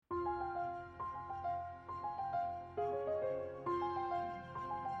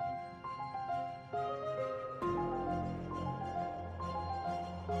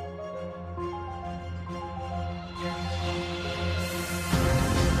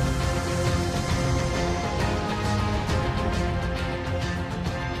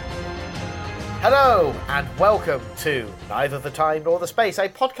Hello and welcome to Neither the Time Nor the Space, a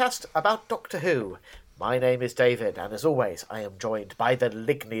podcast about Doctor Who. My name is David, and as always, I am joined by the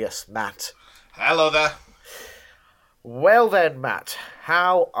ligneous Matt. Hello there. Well then, Matt,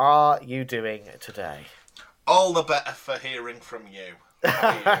 how are you doing today? All the better for hearing from you.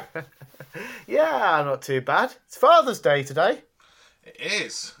 How are you? Yeah, not too bad. It's Father's Day today. It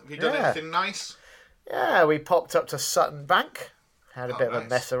is. Have you done anything nice? Yeah, we popped up to Sutton Bank, had a bit of a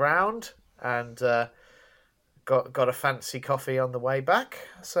mess around, and got a fancy coffee on the way back.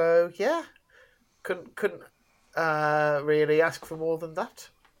 So yeah, couldn't really ask for more than that.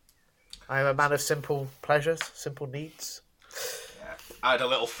 I am a man of simple pleasures, simple needs. Yeah. I had a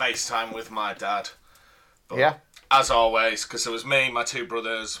little FaceTime with my dad. But Yeah. as always, because it was me, my two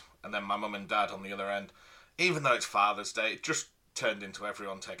brothers, and then my mum and dad on the other end. Even though it's Father's Day, it just turned into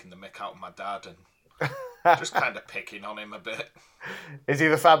everyone taking the mick out of my dad and just kind of picking on him a bit. Is he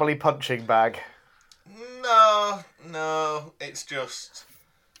the family punching bag? No, it's just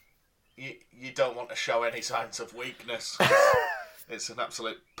you don't want to show any signs of weakness. It's an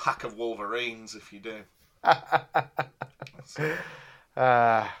absolute pack of Wolverines if you do.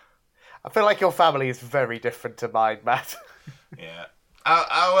 I feel like your family is very different to mine, Matt. Yeah.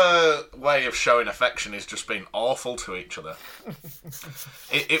 Our way of showing affection is just being awful to each other.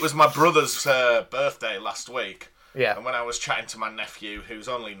 It was my brother's birthday last week. Yeah. And when I was chatting to my nephew, who's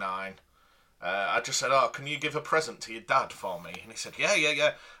only 9, I just said, "Oh, can you give a present to your dad for me?" And he said,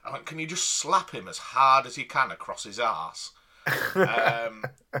 Yeah. I went, "Can you just slap him as hard as you can across his arse?" And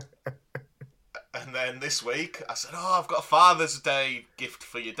then this week, I said, "Oh, I've got a Father's Day gift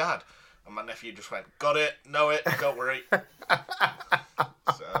for your dad." And my nephew just went, "Got it, know it, don't worry."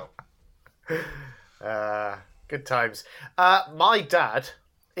 Good times. My dad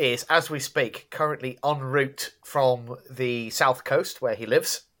is, as we speak, currently en route from the south coast where he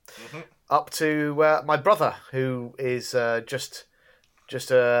lives up to my brother, who is just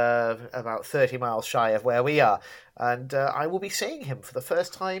about 30 miles shy of where we are. And I will be seeing him for the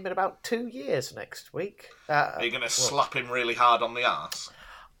first time in about 2 years next week. Are you going to slap him really hard on the arse?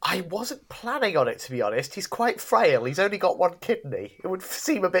 I wasn't planning on it, to be honest. He's quite frail. He's only got one kidney. It would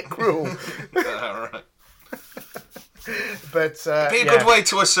seem a bit cruel. Right. But it'd be a good way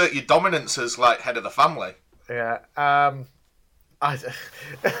to assert your dominance as like head of the family. Yeah.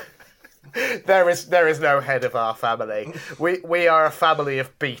 There is no head of our family. We are a family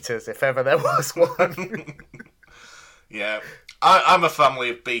of beaters, if ever there was one. Yeah. I'm a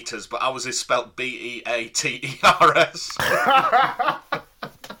family of beaters, but ours is spelt Beaters.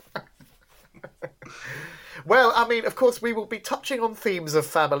 Well, I mean, of course, we will be touching on themes of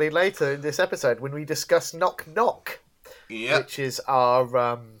family later in this episode when we discuss Knock Knock, which is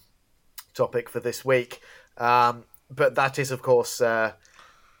our topic for this week. But that is, of course,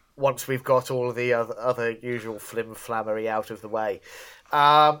 once we've got all of the other usual flim-flammery out of the way.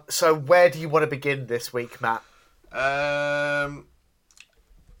 So where do you want to begin this week, Matt? I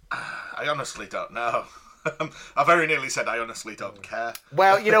honestly don't know. I very nearly said I honestly don't care.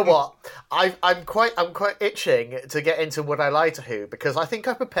 Well, you know what? I'm quite itching to get into Would I Lie to Who, because I think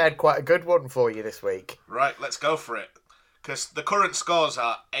I prepared quite a good one for you this week. Right, let's go for it. Because the current scores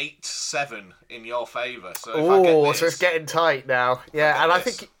are 8-7 in your favour. So if I get this, so it's getting tight now. Yeah, I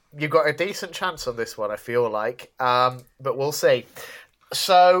think you've got a decent chance on this one, I feel like. But we'll see.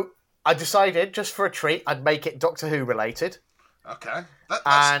 So I decided, just for a treat, I'd make it Doctor Who related. Okay.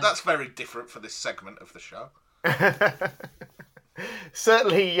 That's very different for this segment of the show.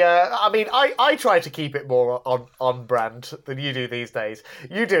 Certainly, I mean, I try to keep it more on brand than you do these days.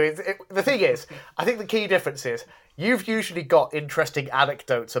 You do. The thing is, I think the key difference is you've usually got interesting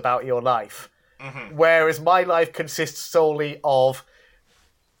anecdotes about your life, whereas my life consists solely of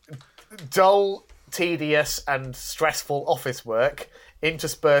dull, tedious and stressful office work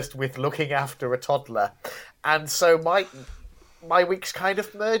interspersed with looking after a toddler. And so my weeks kind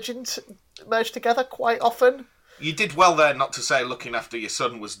of merge together quite often. You did well there not to say looking after your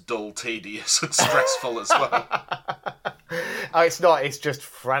son was dull, tedious and stressful as well. Oh, it's not. It's just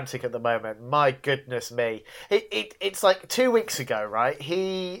frantic at the moment. My goodness me. It's like 2 weeks ago, right?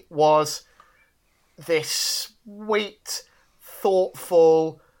 He was this sweet,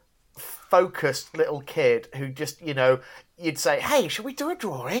 thoughtful, focused little kid who just, you'd say, "Hey, should we do a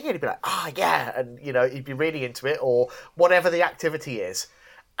drawing?" And he'd be like, yeah. And, he'd be really into it or whatever the activity is.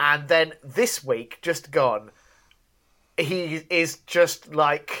 And then this week, just gone, he is just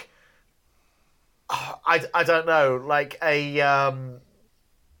like, I don't know, like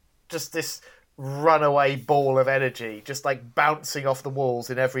just this runaway ball of energy, just like bouncing off the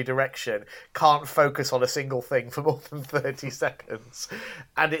walls in every direction, can't focus on a single thing for more than 30 seconds.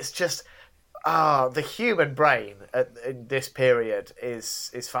 And it's just, the human brain in this period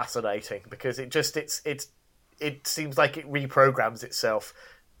is fascinating because it seems like it reprograms itself,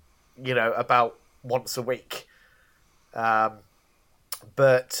 about once a week. So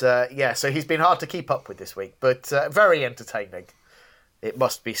he's been hard to keep up with this week, but very entertaining, it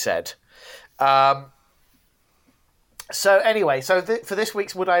must be said. For this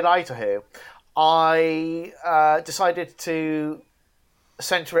week's Would I Lie to Who, I decided to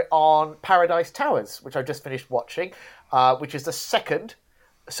centre it on Paradise Towers, which I just finished watching, which is the second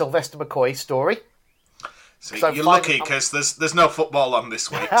Sylvester McCoy story. See, you're lucky because there's no football on this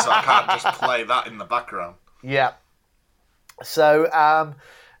week, so I can't just play that in the background. Yeah. So,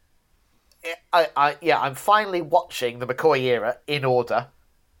 I'm finally watching the McCoy era in order.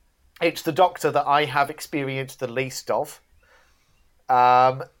 It's the Doctor that I have experienced the least of.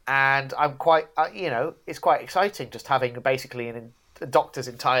 And I'm quite, it's quite exciting just having basically a Doctor's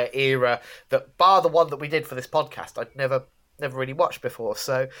entire era that, bar the one that we did for this podcast, I'd never really watched before.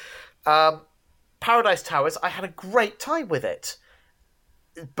 So, Paradise Towers, I had a great time with it.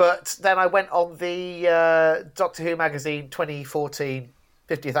 But then I went on the Doctor Who magazine 2014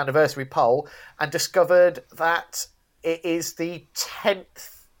 50th anniversary poll and discovered that it is the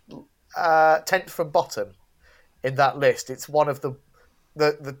 10th from bottom in that list. It's one of the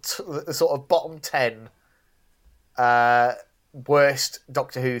sort of bottom 10 worst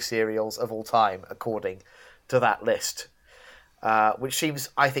Doctor Who serials of all time, according to that list, which seems,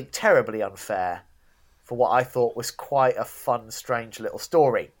 I think, terribly unfair for what I thought was quite a fun, strange little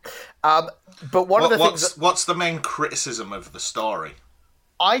story. But what's the main criticism of the story?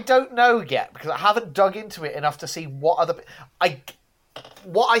 I don't know yet because I haven't dug into it enough to see what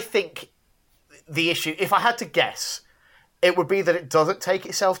I think the issue. If I had to guess, it would be that it doesn't take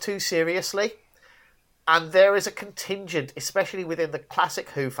itself too seriously, and there is a contingent, especially within the classic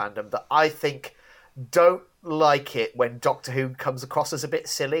Who fandom, that I think don't like it when Doctor Who comes across as a bit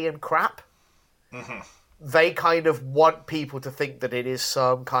silly and crap. Mm-hmm. They kind of want people to think that it is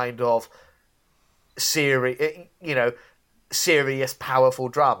some kind of serious, powerful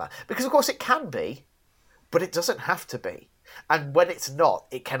drama. Because, of course, it can be, but it doesn't have to be. And when it's not,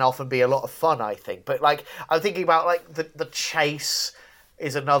 it can often be a lot of fun, I think. But, I'm thinking about, the Chase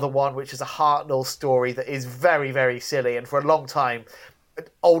is another one, which is a Hartnell story that is very, very silly. And for a long time,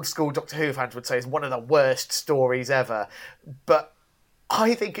 old school Doctor Who fans would say is one of the worst stories ever. But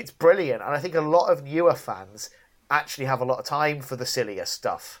I think it's brilliant, and I think a lot of newer fans actually have a lot of time for the sillier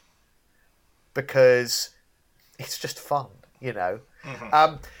stuff because it's just fun,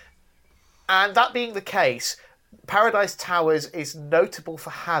 Mm-hmm. And that being the case, Paradise Towers is notable for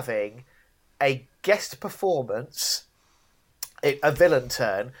having a guest performance, a villain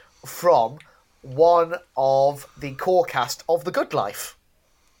turn, from one of the core cast of The Good Life.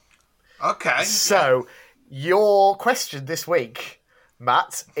 Okay. So, your question this week,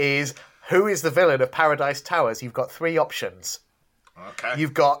 Matt, is who is the villain of Paradise Towers? You've got three options. Okay.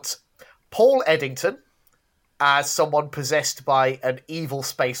 You've got Paul Eddington as someone possessed by an evil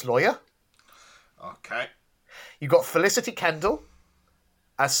space lawyer. Okay. You've got Felicity Kendall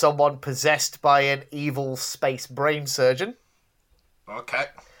as someone possessed by an evil space brain surgeon. Okay.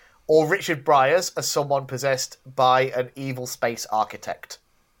 Or Richard Bryars as someone possessed by an evil space architect.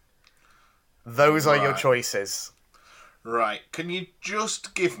 Those are your choices. Right. Can you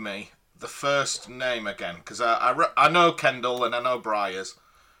just give me the first name again? Because I know Kendall and I know Bryars,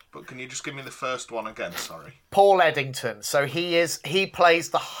 but can you just give me the first one again? Sorry. Paul Eddington. So he plays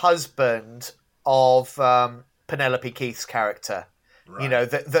the husband of Penelope Keith's character. Right.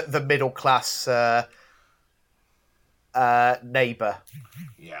 The middle class neighbour.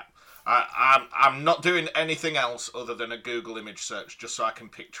 Yeah. I'm not doing anything else other than a Google image search just so I can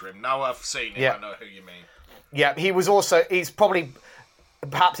picture him. Now I've seen him, I know who you mean. Yeah, he's probably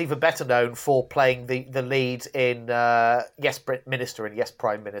perhaps even better known for playing the lead in Yes Minister and Yes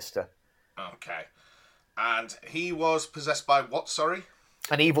Prime Minister. Okay. And he was possessed by what, sorry?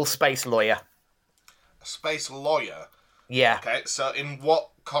 An evil space lawyer. A space lawyer? Yeah. Okay, so in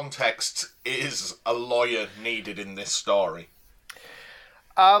what context is a lawyer needed in this story?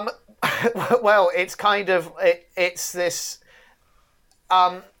 Well, it's kind of it's this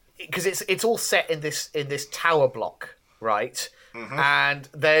because it's all set in this tower block, right? Mm-hmm. And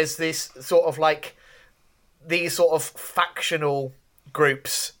there's this sort of these sort of factional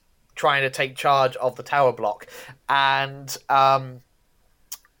groups trying to take charge of the tower block, and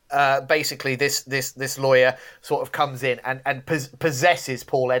basically this lawyer sort of comes in and possesses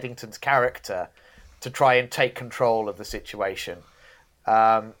Paul Eddington's character to try and take control of the situation.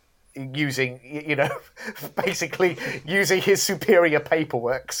 Using, basically using his superior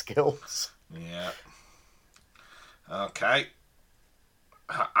paperwork skills. Yeah. Okay.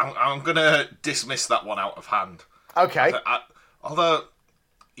 I'm going to dismiss that one out of hand. Okay. Although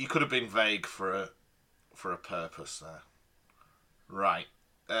you could have been vague for a purpose there. Right.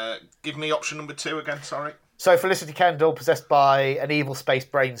 Give me option number 2 again, sorry. So Felicity Kendall possessed by an evil space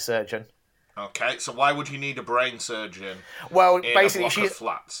brain surgeon. Okay, so why would you need a brain surgeon Well, in basically, a block of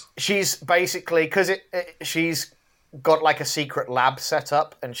flats? she's basically because she's got like a secret lab set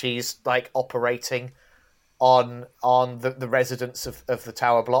up, and she's like operating on the residents of the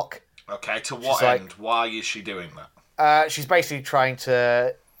tower block. Okay, to what She's end? Why is she doing that? She's basically trying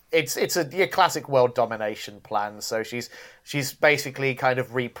to. It's your classic world domination plan. So she's basically kind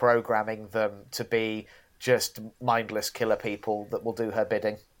of reprogramming them to be just mindless killer people that will do her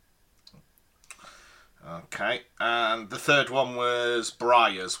bidding. Okay, and the third one was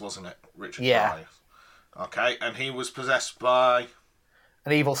Briars, wasn't it? Richard Briars. Okay, and he was possessed by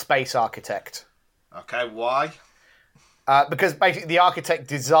an evil space architect. Okay, why? Because basically the architect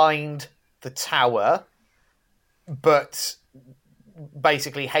designed the tower, but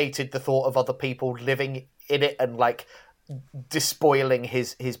basically hated the thought of other people living in it and like despoiling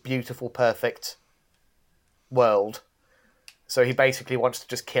his beautiful, perfect world. So he basically wants to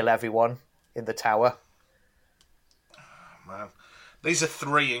just kill everyone in the tower. Man, these are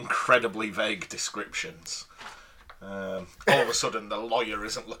 3 incredibly vague descriptions. All of a sudden, the lawyer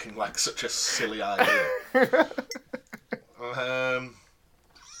isn't looking like such a silly idea.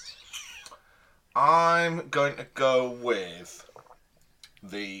 I'm going to go with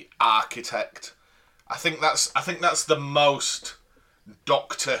the architect. I think that's the most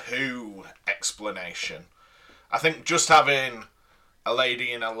Doctor Who explanation. I think just having a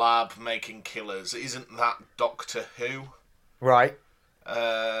lady in a lab making killers isn't that Doctor Who. Right.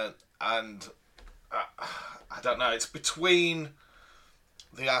 And I don't know. It's between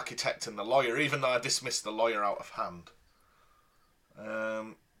the architect and the lawyer, even though I dismissed the lawyer out of hand.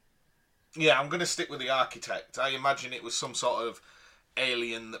 Yeah, I'm going to stick with the architect. I imagine it was some sort of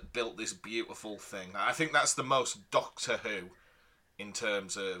alien that built this beautiful thing. I think that's the most Doctor Who in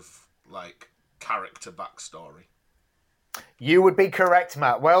terms of, like, character backstory. You would be correct,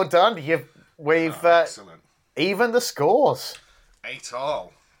 Matt. Well done. We've excellent. Even the scores. 8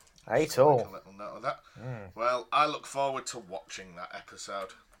 all. 8 all. Make a little note of that. Well, I look forward to watching that episode.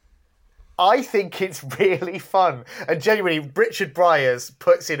 I think it's really fun. And genuinely, Richard Briars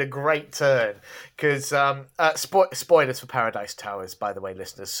puts in a great turn. Because, spoilers for Paradise Towers, by the way,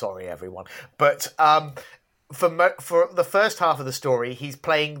 listeners. Sorry, everyone. But for the first half of the story, he's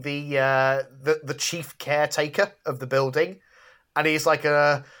playing the chief caretaker of the building. And he's like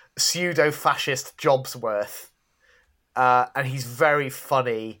a pseudo-fascist Jobsworth. And he's very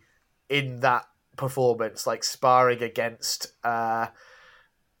funny in that performance, like sparring against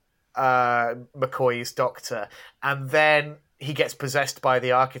McCoy's doctor, and then he gets possessed by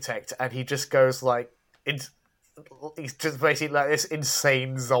the architect, and he just goes like, he's just basically like this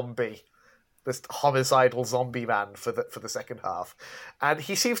insane zombie, this homicidal zombie man for the second half, and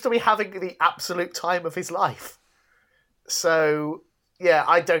he seems to be having the absolute time of his life. So yeah,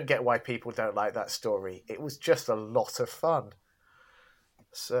 I don't get why people don't like that story. It was just a lot of fun.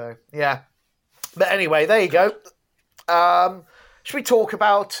 So yeah, but anyway, there you go. Should we talk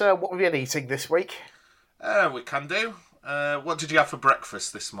about what we've been eating this week? We can do. What did you have for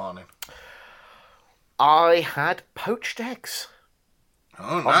breakfast this morning? I had poached eggs.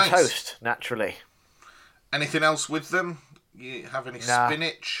 Oh, nice. On toast, naturally. Anything else with them? You have any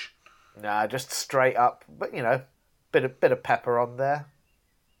spinach? Nah, just straight up. But, you know, bit of pepper on there.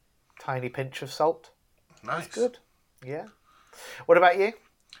 Tiny pinch of salt. Nice. That's good. Yeah. What about you?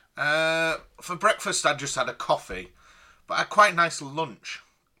 For breakfast, I just had a coffee. But I had quite a nice lunch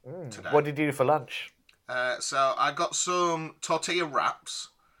today. What did you do for lunch? So I got some tortilla wraps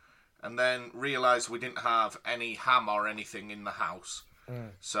and then realised we didn't have any ham or anything in the house.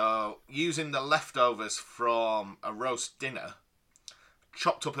 So using the leftovers from a roast dinner,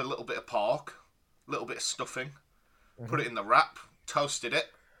 chopped up a little bit of pork, a little bit of stuffing, put it in the wrap, toasted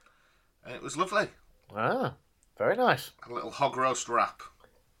it, and it was lovely. Ah, very nice. A little hog roast wrap.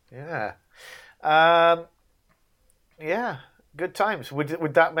 Yeah. Yeah, good times.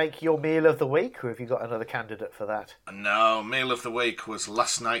 Would that make your meal of the week, or have you got another candidate for that? No, meal of the week was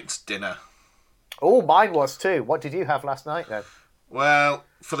last night's dinner. Oh, mine was too. What did you have last night then? Well,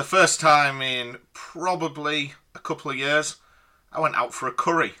 for the first time in probably a couple of years, I went out for a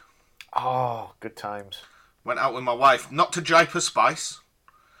curry. Oh, good times. Went out with my wife, not to Jaipur Spice,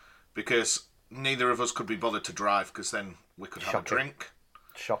 because neither of us could be bothered to drive, because then we could have a drink.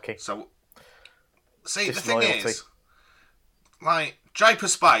 Shocking. So, see, the thing is, like, Jaipur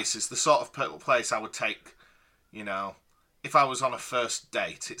Spice is the sort of place I would take, you know, if I was on a first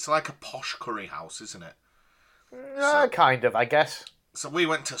date. It's like a posh curry house, isn't it? Kind of, I guess. So we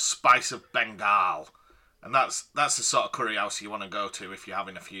went to Spice of Bengal, and that's the sort of curry house you want to go to if you're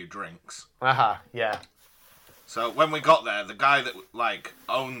having a few drinks. Yeah. So when we got there, the guy that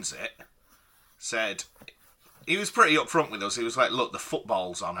owns it said, he was pretty upfront with us. He was like, "Look, the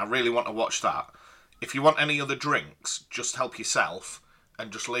football's on. I really want to watch that. If you want any other drinks, just help yourself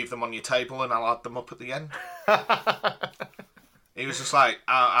and just leave them on your table, and I'll add them up at the end." He was just like,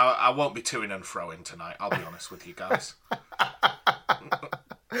 I won't be toing and froing tonight, I'll be honest with you guys.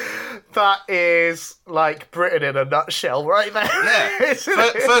 That is like Britain in a nutshell right there. Yeah.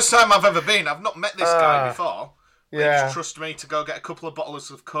 First time I've ever been. I've not met this guy before. Yeah. He just trusted me to go get a couple of bottles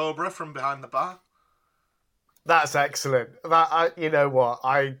of Cobra from behind the bar. That's excellent. You know what?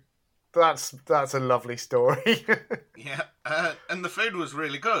 That's a lovely story. Yeah. And the food was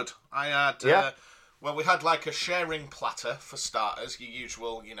really good. I had... we had like a sharing platter for starters. Your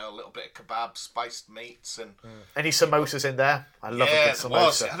usual, a little bit of kebab, spiced meats, and Any samosas in there? I love a good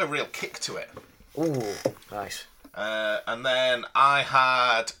samosa. It had a real kick to it. Ooh, nice. And then I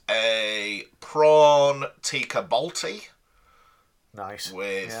had a prawn tikka balti. Nice.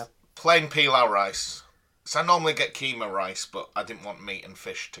 With plain pilau rice. So I normally get keema rice, but I didn't want meat and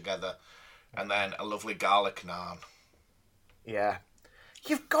fish together. And then a lovely garlic naan. Yeah.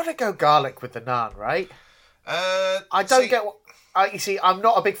 You've got to go garlic with the naan, right? I don't get what... you see, I'm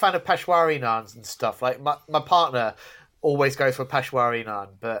not a big fan of Peshwari naans and stuff. Like, my partner always goes for Peshwari naan,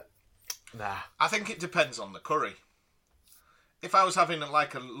 but nah. I think it depends on the curry. If I was having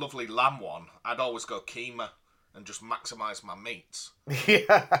like a lovely lamb one, I'd always go keema and just maximise my meats.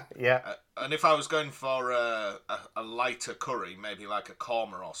 Yeah. And if I was going for a lighter curry, maybe like a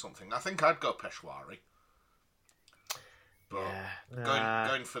korma or something, I think I'd go Peshwari. But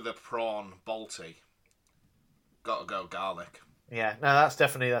going for the prawn balti, gotta go garlic. Yeah, no, that's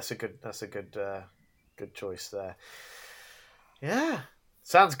a good choice there. Yeah,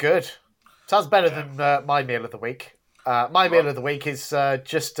 sounds good. Sounds better than my meal of the week. My meal of the week is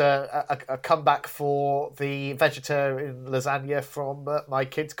just a comeback for the vegetarian lasagna from my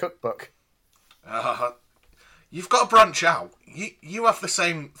kids' cookbook. You've got to branch out. You have the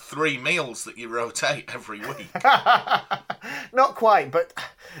same 3 meals that you rotate every week. Not quite, but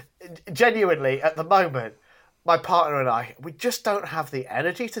genuinely, at the moment, my partner and I, we just don't have the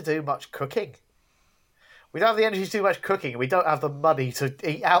energy to do much cooking. We don't have the energy to do much cooking. We don't have the money to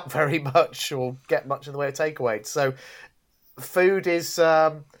eat out very much or get much in the way of takeaway. So food is...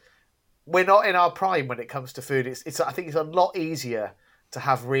 we're not in our prime when it comes to food. I think it's a lot easier to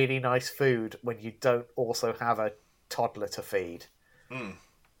have really nice food when you don't also have a toddler to feed.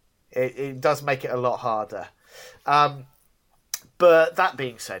 It does make it a lot harder. But that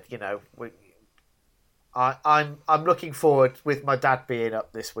being said, I'm looking forward, with my dad being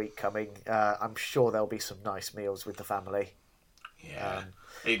up this week coming. I'm sure there'll be some nice meals with the family. Yeah.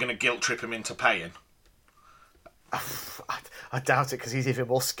 Are you going to guilt trip him into paying? I doubt it, because he's even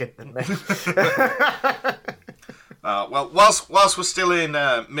more skint than me. Well, whilst we're still in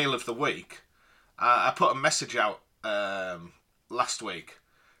meal of the week, I put a message out last week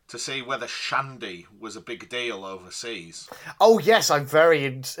to see whether shandy was a big deal overseas. Oh yes, I'm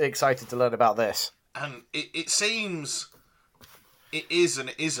very excited to learn about this. And it seems it is and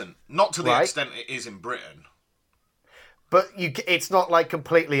it isn't. Not to the extent it is in Britain. But it's not like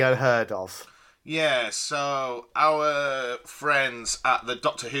completely unheard of. Yeah, so our friends at the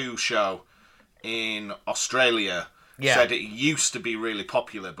Doctor Who show in Australia said it used to be really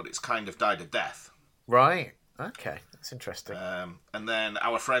popular, but it's kind of died a death. Right. Okay, that's interesting. And then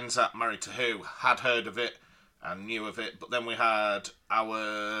our friends at Married to Who had heard of it and knew of it, but then we had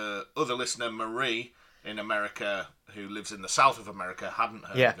our other listener, Marie, in America, who lives in the south of America, hadn't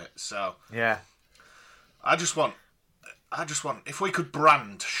heard of it. So I just want, if we could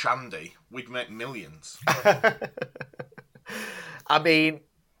brand shandy, we'd make millions. I mean,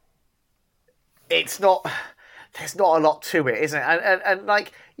 there's not a lot to it, isn't it? And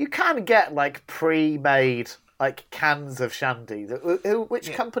like, you can get like pre-made like cans of shandy.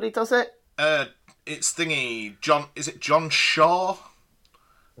 Which company does it? It's John. Is it John Shaw?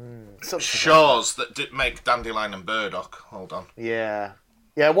 Shaw's that did make Dandelion and Burdock. Hold on. Yeah.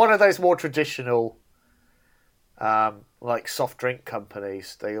 One of those more traditional, like soft drink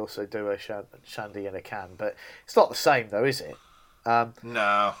companies. They also do a shandy in a can, but it's not the same though, is it?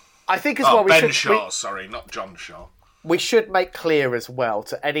 No. I think as well. Ben Shaw. Sorry, not John Shaw. We should make clear as well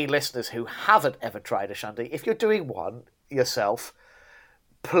to any listeners who haven't ever tried a shandy, if you're doing one yourself,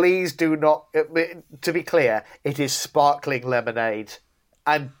 please do not. To be clear, it is sparkling lemonade,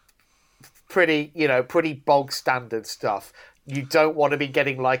 and pretty bog standard stuff. You don't want to be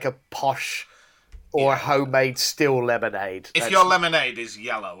getting like a posh or homemade still lemonade. If your lemonade is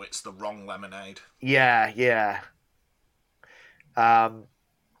yellow, it's the wrong lemonade. Yeah.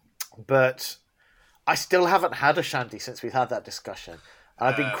 But I still haven't had a shandy since we've had that discussion. And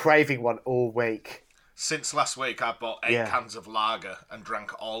I've been craving one all week. Since last week, I bought 8 cans of lager and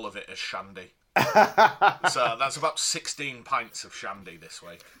drank all of it as shandy. So that's about 16 pints of shandy this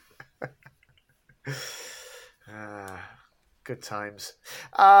week. Good times.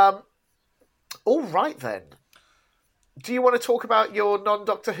 All right, then. Do you want to talk about your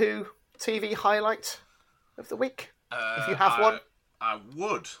non-Doctor Who TV highlight of the week? If you have one? I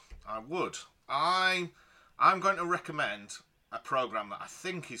would. I'm going to recommend a programme that I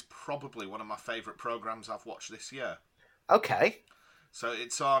think is probably one of my favourite programmes I've watched this year. Okay. So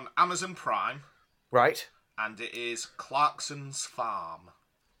it's on Amazon Prime. Right. And it is Clarkson's Farm.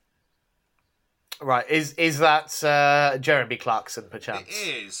 Right. Is that Jeremy Clarkson, perchance?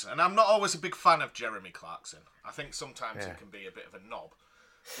 It is. And I'm not always a big fan of Jeremy Clarkson. I think sometimes he can be a bit of a knob.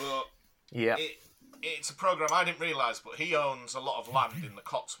 But it's a programme I didn't realise, but he owns a lot of land in the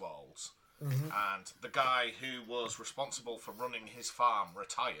Cotswolds. Mm-hmm. And the guy who was responsible for running his farm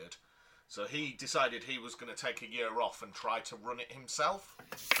retired. So he decided he was going to take a year off and try to run it himself.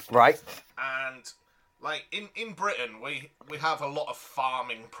 Right. And like in Britain, we have a lot of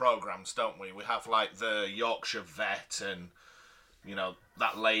farming programs, don't we? We have like the Yorkshire Vet and, you know,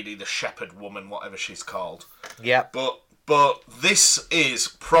 that lady, the Shepherd Woman, whatever she's called. Yeah. But this is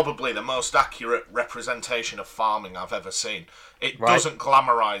probably the most accurate representation of farming I've ever seen. It doesn't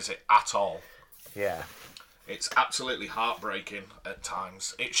glamorise it at all. Yeah. It's absolutely heartbreaking at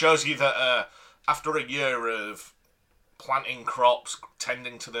times. It shows you that after a year of planting crops,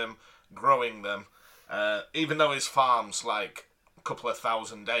 tending to them, growing them, even though his farm's like a couple of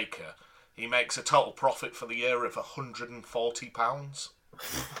 1,000 acre, he makes a total profit for the year of £140.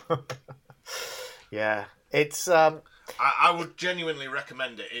 Yeah. It's... I would genuinely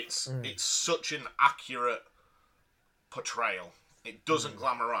recommend it. It's such an accurate portrayal. It doesn't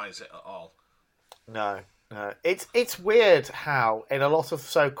glamorise it at all. No. It's weird how in a lot of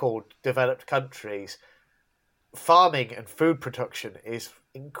so-called developed countries, farming and food production is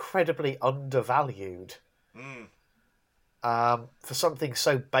incredibly undervalued. For something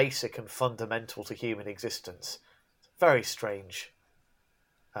so basic and fundamental to human existence. Very strange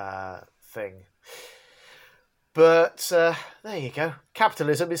thing. But there you go.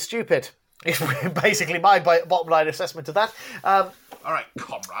 Capitalism is stupid. It's basically my bottom line assessment of that. All right,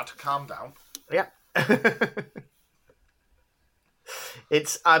 comrade, calm down. Yeah.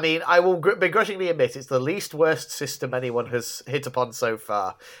 I will begrudgingly admit it's the least worst system anyone has hit upon so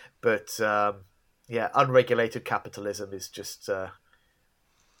far. But, unregulated capitalism is just...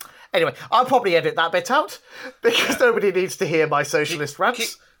 Anyway, I'll probably edit that bit out because nobody needs to hear my socialist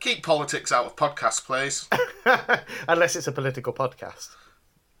rants. Keep politics out of podcasts, please. Unless it's a political podcast.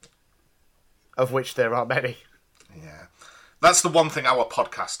 Of which there are many. Yeah. That's the one thing our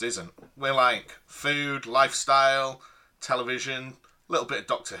podcast isn't. We're like food, lifestyle, television, a little bit of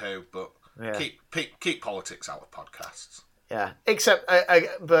Doctor Who, but keep politics out of podcasts. Yeah, except,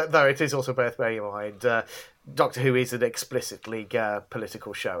 but though it is also worth bearing in mind, Doctor Who is an explicitly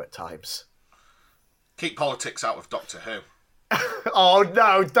political show at times. Keep politics out of Doctor Who. Oh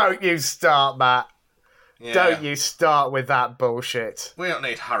no, don't you start, Matt. Yeah. Don't you start with that bullshit. We don't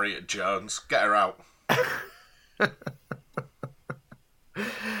need Harriet Jones. Get her out.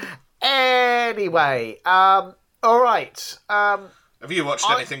 Anyway, all right. Have you watched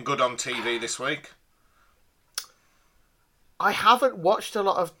anything good on TV this week? I haven't watched a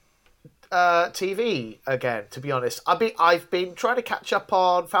lot of TV again, to be honest. I've been trying to catch up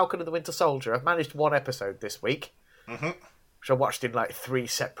on Falcon and the Winter Soldier. I've managed one episode this week, which I watched in like 3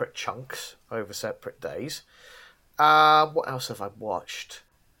 separate chunks over separate days. What else have I watched?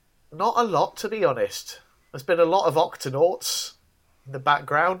 Not a lot, to be honest. There's been a lot of Octonauts in the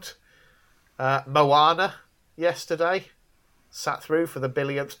background. Moana yesterday. Sat through for the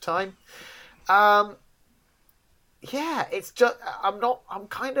billionth time. Yeah, it's just I'm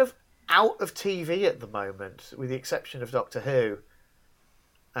kind of out of TV at the moment, with the exception of Doctor Who,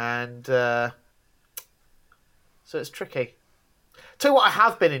 and so it's tricky. Tell you what, I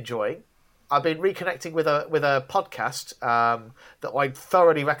have been enjoying. I've been reconnecting with a podcast that I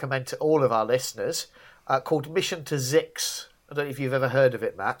thoroughly recommend to all of our listeners, called Mission to Zix. I don't know if you've ever heard of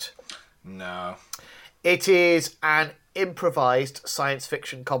it, Matt. No. It is an improvised science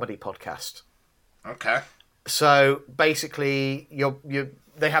fiction comedy podcast. Okay. So basically,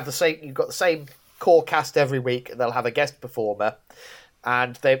 they have the same. You've got the same core cast every week, and they'll have a guest performer,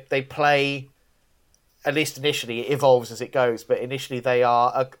 and they play. At least initially, it evolves as it goes. But initially, they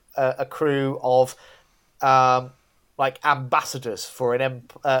are a crew of like ambassadors for an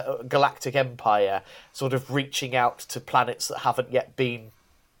galactic empire, sort of reaching out to planets that haven't yet been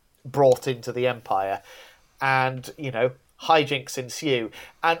brought into the empire, and hijinks ensue.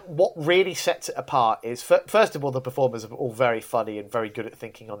 And what really sets it apart is, first of all, the performers are all very funny and very good at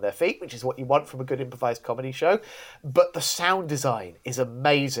thinking on their feet, which is what you want from a good improvised comedy show. But the sound design is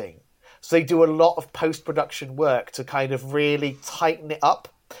amazing. So they do a lot of post-production work to kind of really tighten it up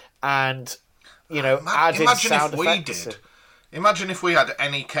and, add in sound effects. Imagine if we had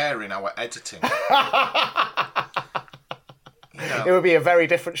any care in our editing. It would be a very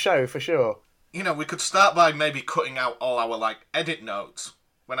different show, for sure. We could start by maybe cutting out all our, edit notes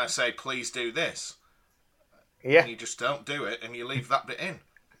when I say, please do this. Yeah. And you just don't do it, and you leave that bit in.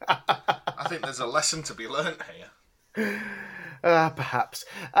 I think there's a lesson to be learnt here. Perhaps.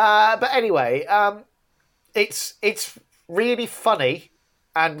 But anyway, it's really funny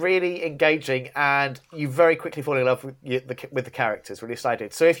and really engaging, and you very quickly fall in love with the characters. Really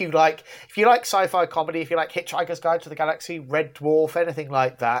excited. So if you like sci-fi comedy, if you like Hitchhiker's Guide to the Galaxy, Red Dwarf, anything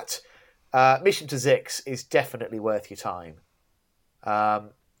like that, Mission to Zyxx is definitely worth your time.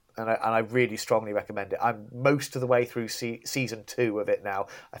 And I really strongly recommend it. I'm most of the way through season 2 of it now.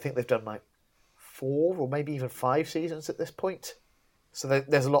 I think they've done 4 or maybe even 5 seasons at this point. So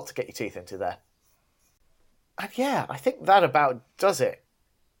there's a lot to get your teeth into there. And yeah, I think that about does it.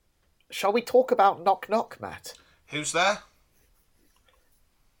 Shall we talk about Knock Knock, Matt? Who's there?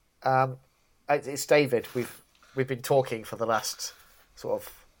 It's David. We've been talking for the last sort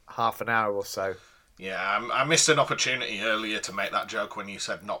of half an hour or so. Yeah, I missed an opportunity earlier to make that joke when you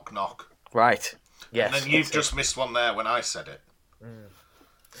said knock knock. Right. Yes. And then you've just missed one there when I said it.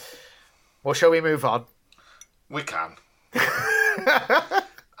 Well, shall we move on? We can.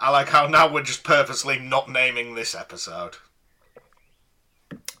 I like how now we're just purposely not naming this episode.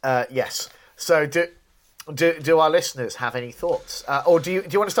 Yes. So do our listeners have any thoughts, or do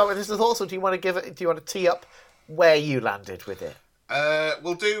you want to start with listener thoughts, or do you want to tee up where you landed with it?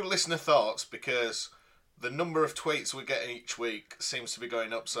 We'll do listener thoughts because the number of tweets we get each week seems to be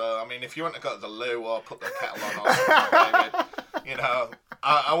going up. So I mean, if you want to go to the loo or put the kettle on or something, David,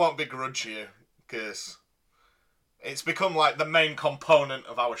 I won't begrudge you because it's become like the main component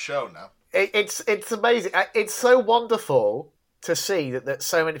of our show now. It's amazing. It's so wonderful to see that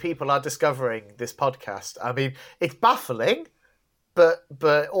so many people are discovering this podcast. I mean, it's baffling, but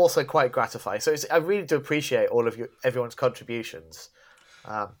also quite gratifying. So I really do appreciate everyone's contributions.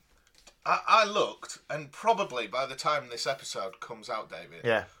 I looked, and probably by the time this episode comes out,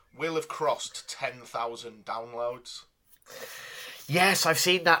 David, we'll have crossed 10,000 downloads. Yes, I've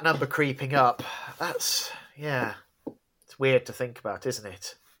seen that number creeping up. It's weird to think about, isn't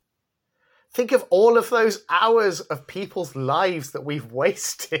it? Think of all of those hours of people's lives that we've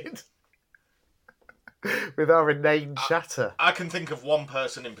wasted with our inane chatter. I can think of one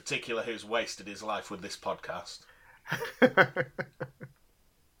person in particular who's wasted his life with this podcast.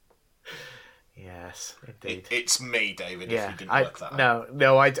 Yes, indeed. It's me, David, if you didn't work that out.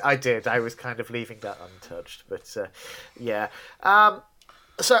 No, I did. I was kind of leaving that untouched. But, yeah.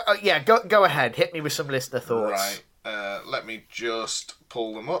 Go ahead. Hit me with some listener thoughts. Right. Let me just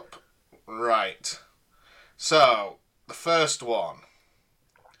pull them up. Right. So, the first one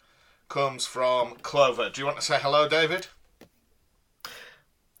comes from Clover. Do you want to say hello, David?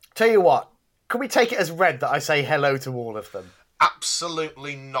 Tell you what, can we take it as read that I say hello to all of them?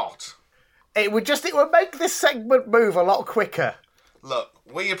 Absolutely not. It would make this segment move a lot quicker. Look,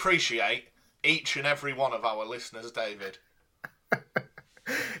 we appreciate each and every one of our listeners, David.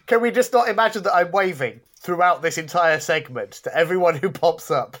 Can we just not imagine that I'm waving throughout this entire segment to everyone who pops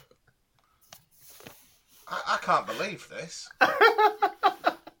up? I can't believe this.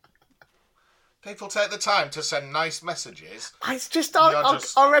 People take the time to send nice messages. It's just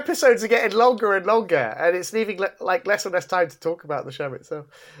our episodes are getting longer and longer, and it's leaving less and less time to talk about the show itself.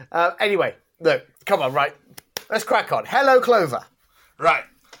 Anyway, look, come on, right? Let's crack on. Hello, Clover. Right.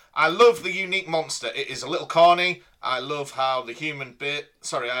 I love the unique monster. It is a little corny. I love how human Bill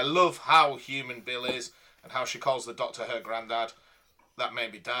is, and how she calls the doctor her granddad. That may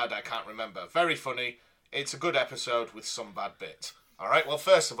be dad, I can't remember. Very funny. It's a good episode with some bad bits. All right, well,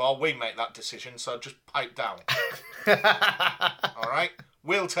 first of all, we make that decision, so just pipe down. All right?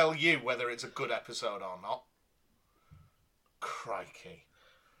 We'll tell you whether it's a good episode or not. Crikey.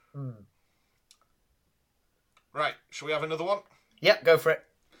 Right, shall we have another one? Yep, go for it.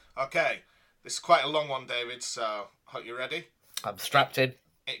 Okay, this is quite a long one, David, so hope you're ready. I'm strapped in.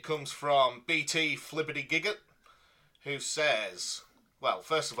 It comes from BT Flibbity Giggit, who says, well,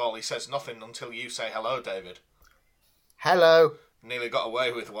 first of all, he says nothing until you say hello, David. Hello. Nearly got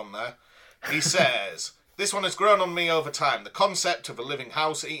away with one there. He says, this one has grown on me over time. The concept of a living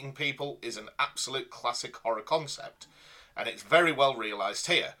house eating people is an absolute classic horror concept, and it's very well realised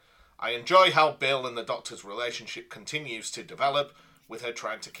here. I enjoy how Bill and the Doctor's relationship continues to develop, with her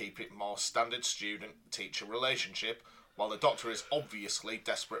trying to keep it more standard student-teacher relationship, while the Doctor is obviously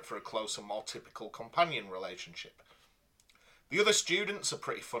desperate for a closer, more typical companion relationship. The other students are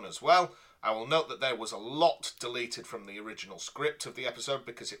pretty fun as well. I will note that there was a lot deleted from the original script of the episode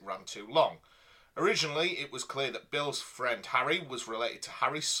because it ran too long. Originally, it was clear that Bill's friend Harry was related to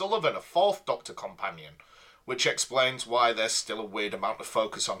Harry Sullivan, a fourth Doctor companion, which explains why there's still a weird amount of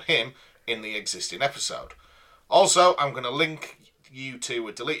focus on him in the existing episode. Also, I'm going to link you to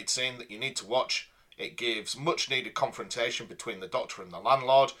a deleted scene that you need to watch. It gives much needed confrontation between the Doctor and the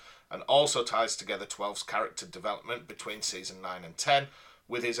landlord, and also ties together 12's character development between season 9 and 10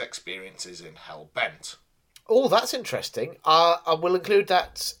 with his experiences in Hell Bent. Oh, that's interesting. I will include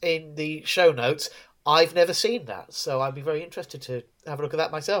that in the show notes. I've never seen that, so I'd be very interested to have a look at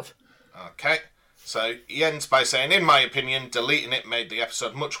that myself. Okay, so he ends by saying, in my opinion, deleting it made the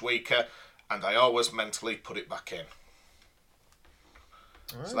episode much weaker, and I always mentally put it back in.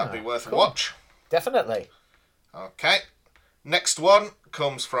 So that'd be worth a watch. Definitely. Okay. Next one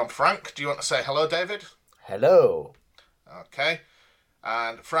comes from Frank. Do you want to say hello, David? Hello. Okay.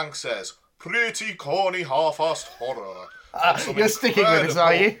 And Frank says, pretty corny half-assed horror. You're sticking with us,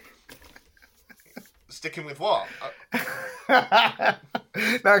 are you? Sticking with what?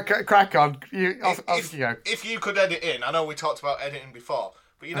 No, crack on. Off you go. If you could edit in, I know we talked about editing before,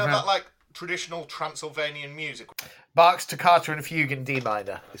 but you know that like traditional Transylvanian music? Bach's Toccata and Fugue in D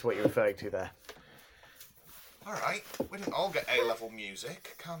minor is what you're referring to there. All right, we didn't all get A-level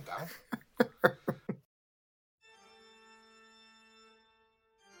music. Calm down.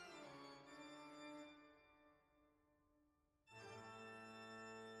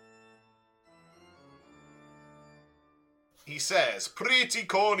 He says, pretty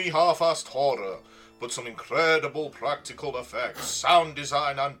corny half-assed horror, but some incredible practical effects, sound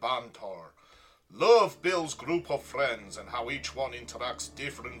design and banter. Love Bill's group of friends and how each one interacts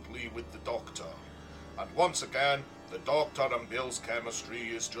differently with the Doctor. And once again, the Doctor and Bill's chemistry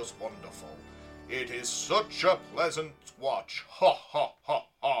is just wonderful. It is such a pleasant watch. Ha ha ha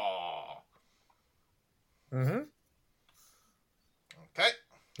ha. Mm-hmm. Okay.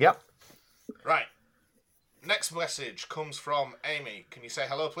 Yep. Right. Next message comes from Amy. Can you say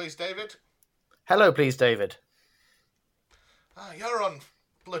hello, please, David? Hello, please, David. Ah, you're on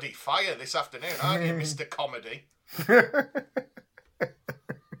bloody fire this afternoon, aren't you, Mr. Comedy?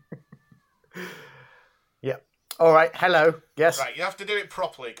 Yep. All right. Hello. Yes. Right, you have to do it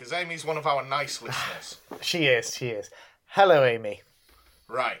properly, because Amy's one of our nice listeners. She is. Hello, Amy.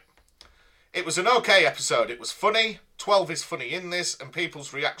 Right. It was an okay episode. It was funny. 12 is funny in this, and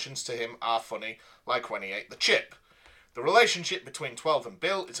people's reactions to him are funny, like when he ate the chip. The relationship between 12 and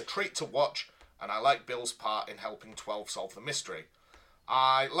Bill is a treat to watch, and I like Bill's part in helping 12 solve the mystery.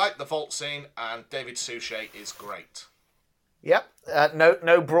 I like the vault scene, and David Suchet is great. Yep.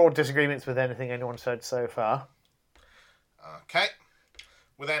 No broad disagreements with anything anyone said so far. Okay.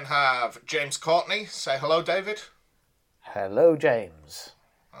 We then have James Courtney. Say hello, David. Hello, James.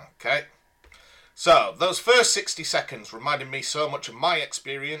 Okay. So, those first 60 seconds reminded me so much of my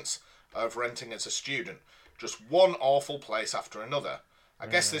experience of renting as a student. Just one awful place after another. I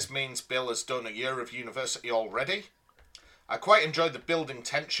guess this means Bill has done a year of university already. I quite enjoyed the building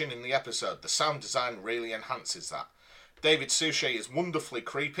tension in the episode. The sound design really enhances that. David Suchet is wonderfully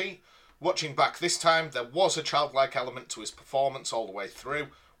creepy. Watching back this time, there was a childlike element to his performance all the way through,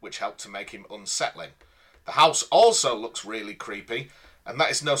 which helped to make him unsettling. The house also looks really creepy, and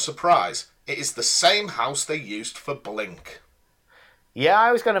that is no surprise. It is the same house they used for Blink. Yeah,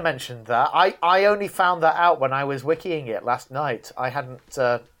 I was going to mention that. I only found that out when I was wikiing it last night. I hadn't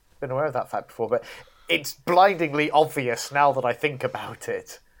been aware of that fact before, but it's blindingly obvious now that I think about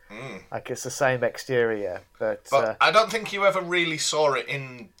it. Like it's the same exterior. But I don't think you ever really saw it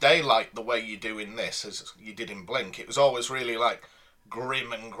in daylight the way you do in this, as you did in Blink. It was always really like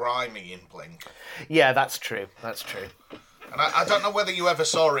grim and grimy in Blink. Yeah, that's true. And I don't know whether you ever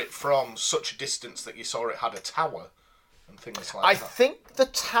saw it from such a distance that you saw it had a tower and things like that. I think the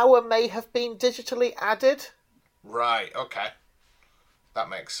tower may have been digitally added. Right, okay. That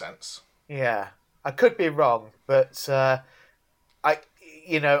makes sense. Yeah, I could be wrong, but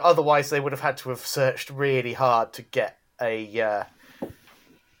otherwise they would have had to have searched really hard to get a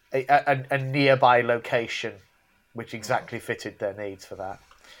nearby location which exactly fitted their needs for that.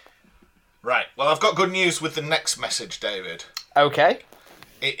 Right. Well, I've got good news with the next message, David. Okay.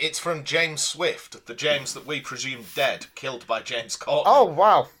 It's from James Swift, the James that we presume dead, killed by James Courtney. Oh,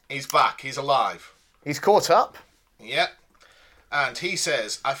 wow. He's back. He's alive. He's caught up. Yep. And he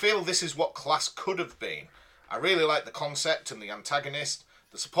says, I feel this is what Class could have been. I really like the concept and the antagonist.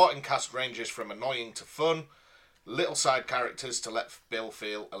 The supporting cast ranges from annoying to fun. Little side characters to let Bill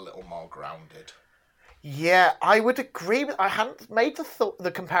feel a little more grounded. Yeah, I would agree. I hadn't made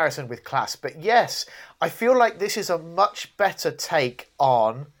the comparison with Class, but yes, I feel like this is a much better take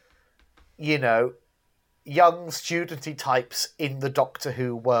on, young studenty types in the Doctor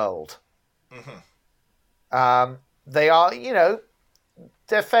Who world. Mm-hmm. They are,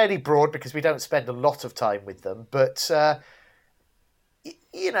 they're fairly broad because we don't spend a lot of time with them, but,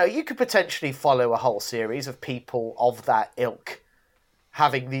 you could potentially follow a whole series of people of that ilk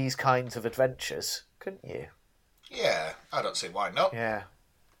having these kinds of adventures. Couldn't you? Yeah, I don't see why not. Yeah.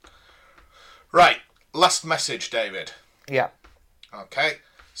 Right, last message, David. Yeah. Okay,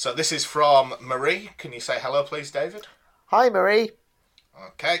 so this is from Marie. Can you say hello, please, David? Hi, Marie.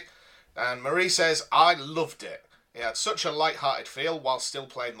 Okay, and Marie says, I loved it. It had such a light-hearted feel while still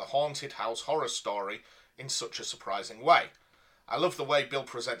playing the haunted house horror story in such a surprising way. I love the way Bill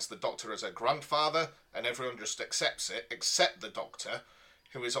presents the Doctor as a grandfather, and everyone just accepts it, except the Doctor,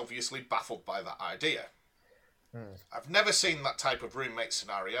 who is obviously baffled by that idea. I've never seen that type of roommate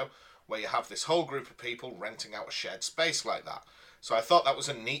scenario where you have this whole group of people renting out a shared space like that. So I thought that was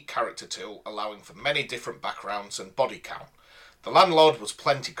a neat character tool, allowing for many different backgrounds and body count. The landlord was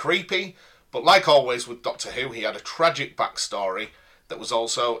plenty creepy, but like always with Doctor Who, he had a tragic backstory that was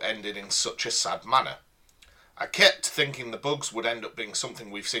also ended in such a sad manner. I kept thinking the bugs would end up being something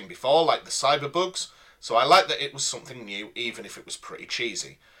we've seen before, like the cyber bugs, so I like that it was something new, even if it was pretty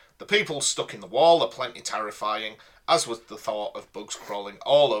cheesy. The people stuck in the wall are plenty terrifying, as was the thought of bugs crawling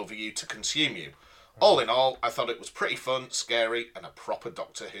all over you to consume you. All in all, I thought it was pretty fun, scary, and a proper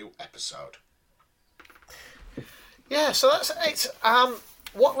Doctor Who episode. Yeah, so it's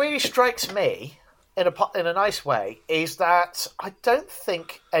what really strikes me in a nice way is that I don't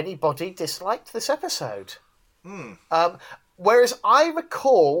think anybody disliked this episode. Whereas I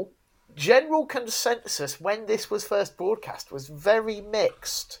recall general consensus when this was first broadcast was very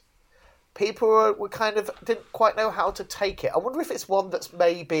mixed. People were kind of didn't quite know how to take it. I wonder if it's one that's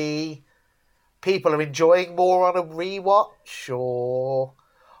maybe people are enjoying more on a rewatch or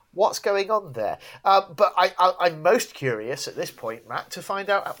what's going on there. But I'm most curious at this point, Matt, to find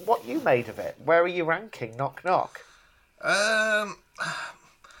out what you made of it. Where are you ranking Knock Knock? I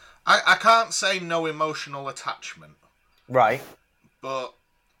can't say no emotional attachment. Right. But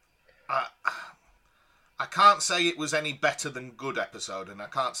I can't say it was any better than good episode, and I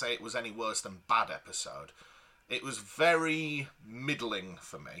can't say it was any worse than bad episode. It was very middling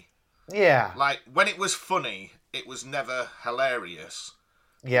for me. Yeah. Like, when it was funny, it was never hilarious.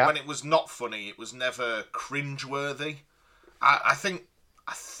 Yeah. When it was not funny, it was never cringeworthy. I think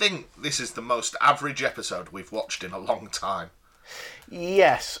this is the most average episode we've watched in a long time.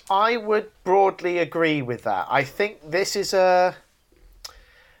 Yes, I would broadly agree with that. I think this is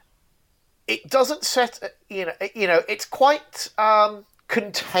it doesn't set, it's quite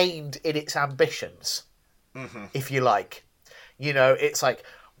contained in its ambitions, if you like. It's like,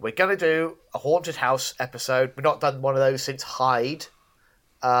 we're going to do a haunted house episode. We've not done one of those since Hyde.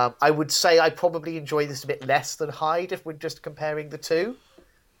 I would say I probably enjoy this a bit less than Hyde if we're just comparing the two.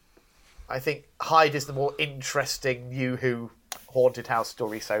 I think Hyde is the more interesting New Who haunted house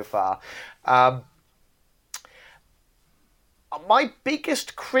story so far. My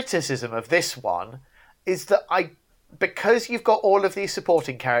biggest criticism of this one is that because you've got all of these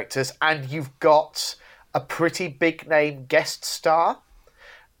supporting characters and you've got a pretty big name guest star,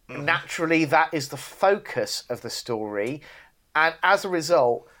 naturally that is the focus of the story, and as a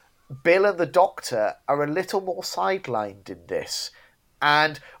result, Bill and the Doctor are a little more sidelined in this.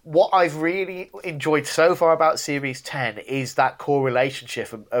 And what I've really enjoyed so far about Series 10 is that core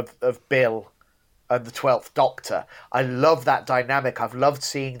relationship of Bill and the 12th Doctor. I love that dynamic. I've loved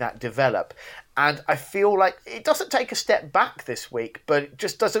seeing that develop. And I feel like it doesn't take a step back this week, but it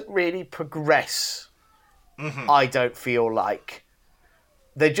just doesn't really progress. I don't feel like.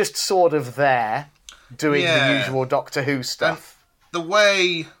 They're just sort of there doing the usual Doctor Who stuff. And the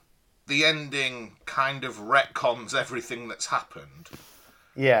way the ending kind of retcons everything that's happened.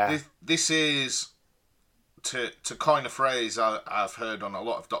 Yeah. This is, to coin a phrase I've heard on a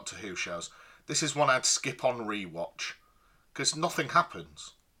lot of Doctor Who shows, this is one I'd skip on rewatch, because nothing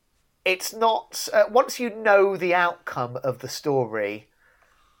happens. It's not... once you know the outcome of the story,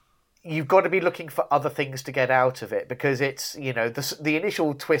 you've got to be looking for other things to get out of it, because it's, the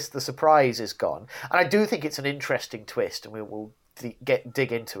initial twist, the surprise is gone. And I do think it's an interesting twist, and we will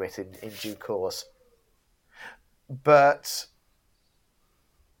dig into it in due course. But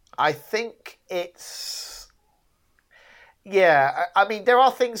I think it's... Yeah, I mean, there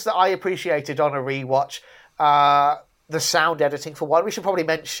are things that I appreciated on a rewatch. The sound editing, for one. We should probably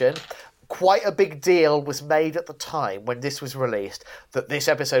mention... Quite a big deal was made at the time when this was released that this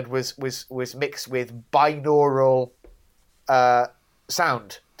episode was mixed with binaural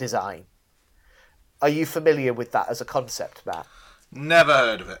sound design. Are you familiar with that as a concept, Matt? Never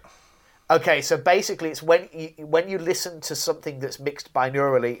heard of it. Okay, so basically it's when you listen to something that's mixed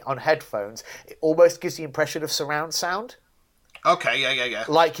binaurally on headphones, it almost gives the impression of surround sound. Okay, yeah.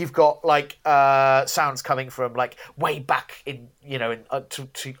 Like you've got sounds coming from way back in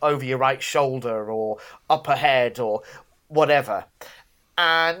to over your right shoulder or up ahead or whatever.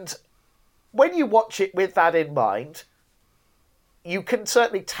 And when you watch it with that in mind, you can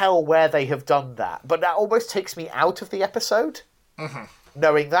certainly tell where they have done that. But that almost takes me out of the episode,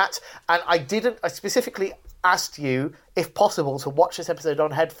 knowing that. And I specifically asked you, if possible, to watch this episode on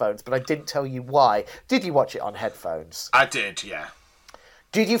headphones, but I didn't tell you why. Did you watch it on headphones? I did, yeah.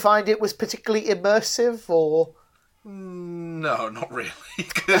 Did you find it was particularly immersive, or...? No, not really.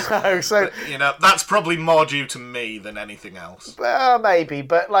 No, so... that's probably more due to me than anything else. Well, maybe,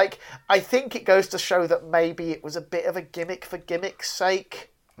 but, I think it goes to show that maybe it was a bit of a gimmick for gimmick's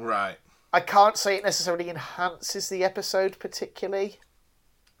sake. Right. I can't say it necessarily enhances the episode particularly.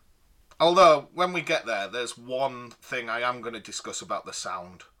 Although, when we get there, there's one thing I am going to discuss about the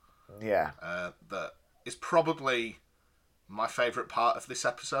sound. Yeah. That is probably my favourite part of this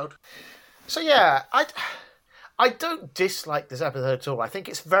episode. So, yeah, I don't dislike this episode at all. I think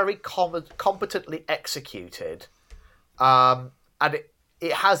it's very competently executed. And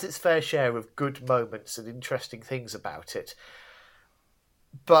it has its fair share of good moments and interesting things about it.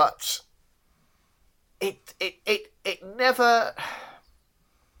 But it never...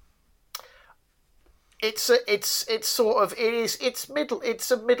 It's a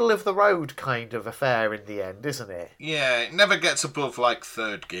middle of the road kind of affair in the end, isn't it? Yeah, it never gets above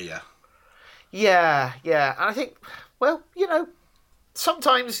third gear. Yeah, and I think, well,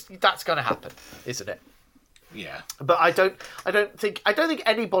 sometimes that's going to happen, isn't it? Yeah. But I don't think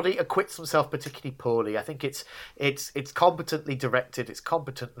anybody acquits themselves particularly poorly. I think it's competently directed, it's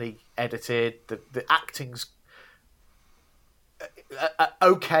competently edited. The acting's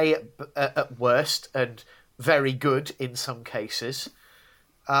okay at worst and very good in some cases.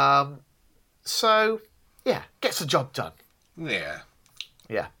 So yeah, gets the job done. Yeah.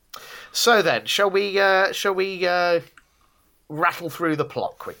 So then, shall we rattle through the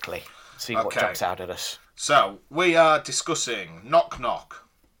plot quickly? See what jumps out at us. So we are discussing Knock Knock.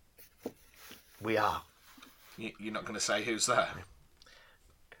 We are. You're not going to say who's there?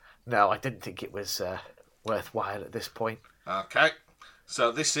 No, I didn't think it was worthwhile at this point. Okay.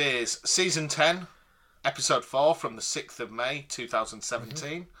 So this is Season 10, Episode 4 from the 6th of May,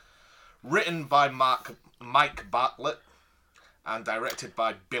 2017. Written by Mike Bartlett and directed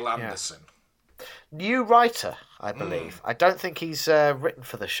by Bill Anderson. New writer, I believe. I don't think he's written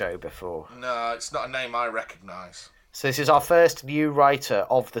for the show before. No, it's not a name I recognise. So this is our first new writer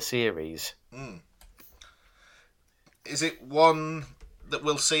of the series. Is it one that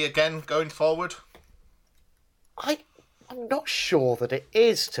we'll see again going forward? I'm not sure that it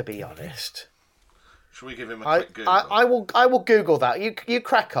is, to be honest. Should we give him a quick Google? I will Google that. You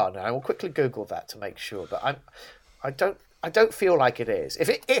crack on. I will quickly Google that to make sure. But I don't feel like it is.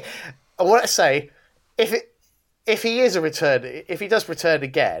 I want to say, if he is a return, if he does return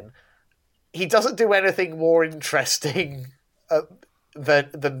again, he doesn't do anything more interesting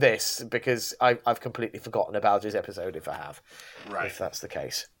than this, because I've completely forgotten about his episode if I have. Right. If that's the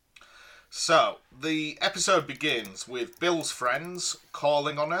case. So, the episode begins with Bill's friends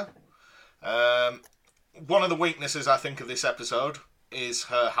calling on her. One of the weaknesses, I think, of this episode is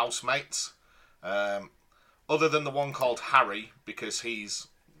her housemates. Other than the one called Harry, because he's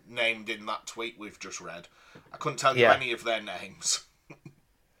named in that tweet we've just read, I couldn't tell you any of their names.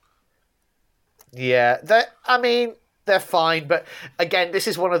 Yeah, they're fine, but again, this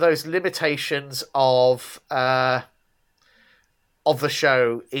is one of those limitations of the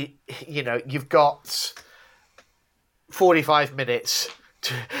show. You've got 45 minutes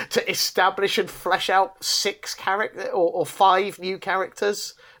to establish and flesh out 6 characters or 5 new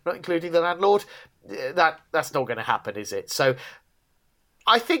characters, not including the landlord. That's not going to happen, is it? So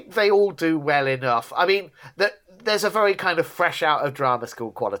I think they all do well enough. I mean, there's a very kind of fresh out of drama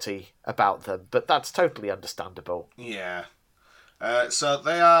school quality about them, but that's totally understandable. Yeah. So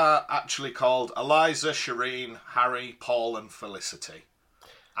they are actually called Eliza, Shireen, Harry, Paul, and Felicity,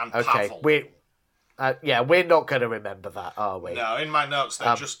 and Okay, Pavel. we're not going to remember that, are we? No, in my notes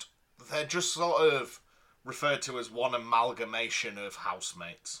they're just sort of referred to as one amalgamation of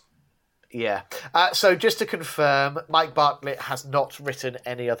housemates. Yeah. So just to confirm, Mike Bartlett has not written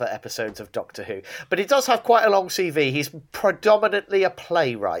any other episodes of Doctor Who, but he does have quite a long CV. He's predominantly a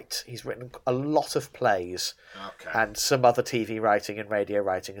playwright. He's written a lot of plays and some other TV writing and radio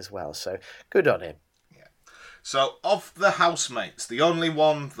writing as well. So good on him. Yeah. So of the housemates, the only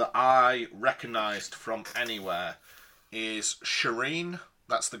one that I recognised from anywhere is Shireen.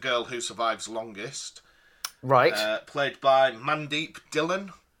 That's the girl who survives longest. Right. Played by Mandeep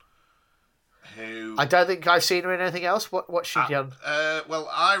Dhillon. Who I don't think I've seen her in anything else. What's she done? Well,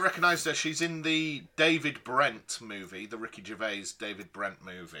 I recognised her. She's in the David Brent movie, the Ricky Gervais David Brent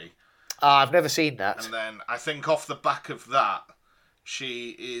movie. I've never seen that. And then I think off the back of that, she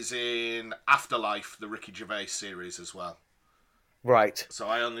is in Afterlife, the Ricky Gervais series as well. Right. So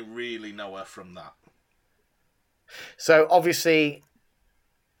I only really know her from that. So obviously,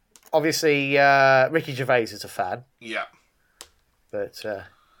 Ricky Gervais is a fan. Yeah. But,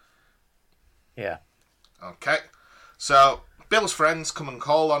 yeah. Okay. So Bill's friends come and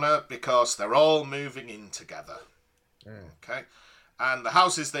call on her because they're all moving in together. Okay. And the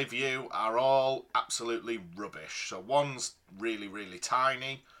houses they view are all absolutely rubbish. So one's really, really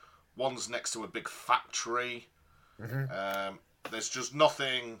tiny. One's next to a big factory. There's just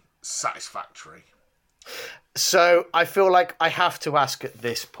nothing satisfactory. So I feel like I have to ask at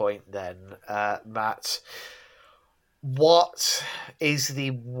this point then, Matt, what is the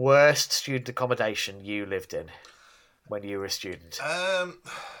worst student accommodation you lived in when you were a student?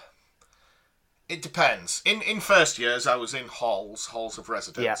 It depends. In first years, I was in halls of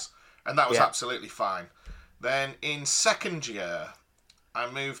residence, and that was absolutely fine. Then in second year, I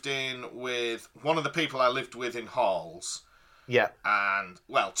moved in with one of the people I lived with in halls. Yeah. And,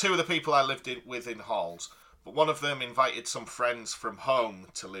 well, two of the people I lived with in halls, but one of them invited some friends from home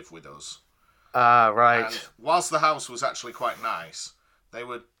to live with us. Right. And whilst the house was actually quite nice, they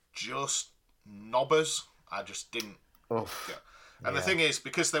were just knobbers. I just didn't get. And the thing is,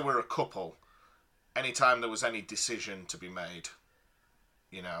 because they were a couple, anytime there was any decision to be made,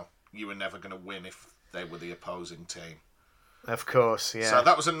 you were never going to win if they were the opposing team. Of course, yeah. So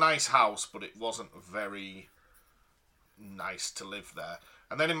that was a nice house, but it wasn't very nice to live there.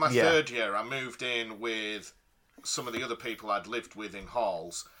 And then in my third year, I moved in with some of the other people I'd lived with in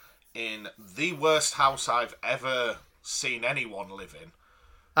halls in the worst house I've ever seen anyone live in.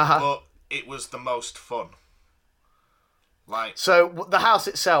 But it was the most fun. So the house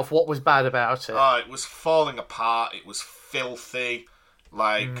itself, what was bad about it? Oh, it was falling apart. It was filthy.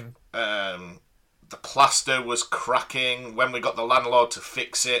 The plaster was cracking. When we got the landlord to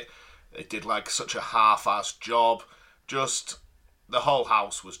fix it, it did such a half-assed job. Just the whole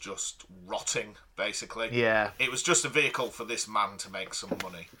house was just rotting, basically. Yeah. It was just a vehicle for this man to make some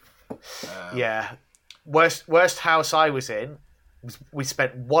money. Yeah. Worst house I was in, we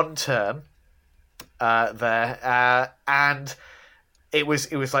spent one term there, and it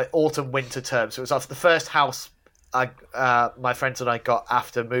was like autumn winter term. So it was after the first house my friends and I got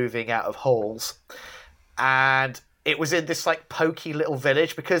after moving out of halls, and it was in this pokey little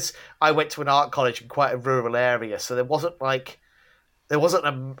village because I went to an art college in quite a rural area, so there wasn't a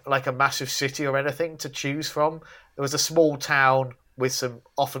massive city or anything to choose from. There was a small town with some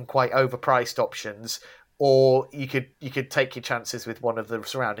often quite overpriced options, or you could take your chances with one of the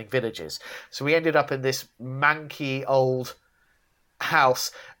surrounding villages. So we ended up in this manky old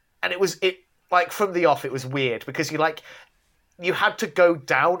house, and it from the off it was weird because you had to go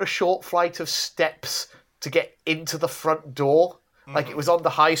down a short flight of steps to get into the front door. It was on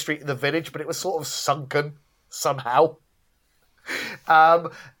the high street of the village, but it was sort of sunken somehow. And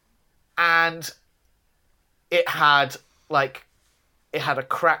it had a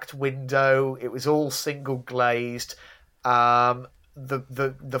cracked window. It was all single glazed. The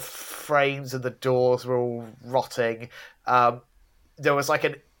frames of the doors were all rotting. There was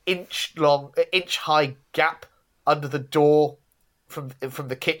an inch high gap under the door from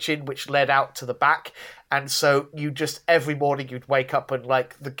the kitchen, which led out to the back. And so every morning you'd wake up and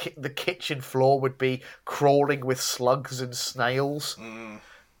the kitchen floor would be crawling with slugs and snails.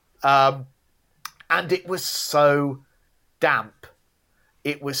 And it was so damp.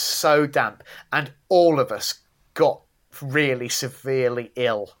 It was so damp. And all of us got really severely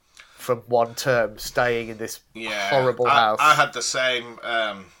ill from one term staying in this horrible house. I had the same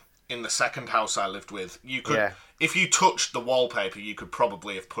in the second house I lived with. You could, if you touched the wallpaper, you could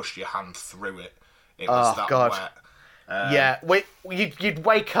probably have pushed your hand through it. It was wet. Yeah, you'd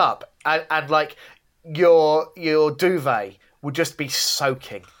wake up and like your duvet would just be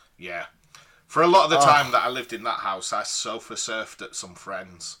soaking. Yeah. For a lot of the time that I lived in that house, I sofa surfed at some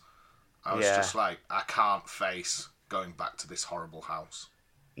friends. I was just like, I can't face going back to this horrible house.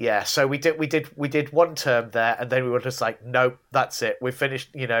 Yeah, so we did one term there, and then we were just like, nope, that's it. We finished.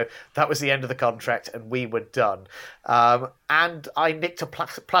 That was the end of the contract, and we were done. And I nicked a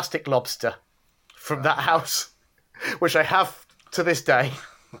plastic lobster from that house, which I have to this day.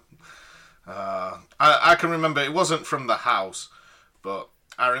 I can remember it wasn't from the house, but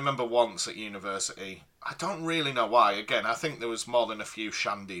I remember once at university. I don't really know why. Again, I think there was more than a few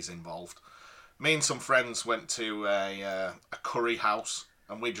shandies involved. Me and some friends went to a curry house.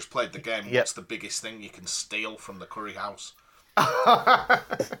 And we just played the game, What's the biggest thing you can steal from the curry house?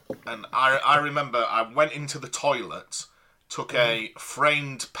 And I remember I went into the toilet, took a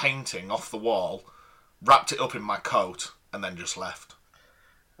framed painting off the wall, wrapped it up in my coat, and then just left.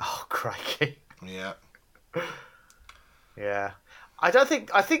 Oh, crikey. Yeah. Yeah. I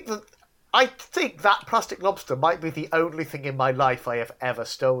think that plastic lobster might be the only thing in my life I have ever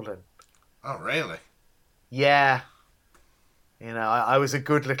stolen. Oh, really? Yeah. I was a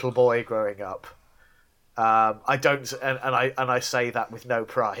good little boy growing up. I don't, and I say that with no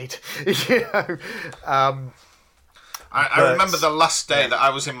pride. I remember the last day that I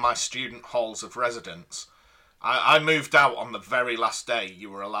was in my student halls of residence. I moved out on the very last day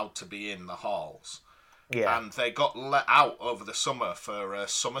you were allowed to be in the halls. Yeah. And they got let out over the summer for a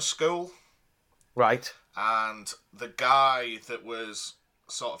summer school. Right. And the guy that was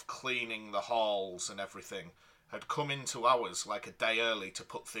sort of cleaning the halls and everything had come into ours like a day early to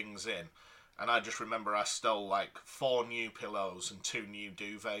put things in, and I just remember I stole like 4 new pillows and 2 new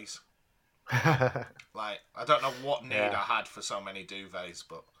duvets. Like, I don't know what need I had for so many duvets,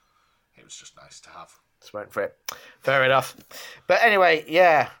 but it was just nice to have. Just went for it. Fair enough. But anyway,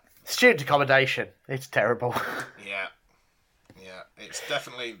 yeah, student accommodation, it's terrible. Yeah, it's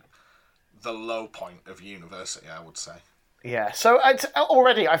definitely the low point of university, I would say. Yeah, so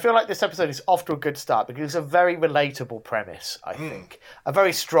already I feel like this episode is off to a good start because it's a very relatable premise, I think. A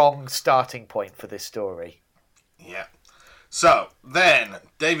very strong starting point for this story. Yeah. So, then,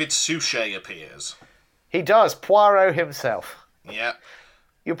 David Suchet appears. He does, Poirot himself. Yeah.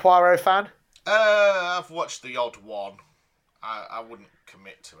 You a Poirot fan? I've watched the odd one. I wouldn't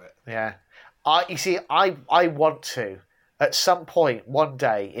commit to it. Yeah. I want to. At some point, one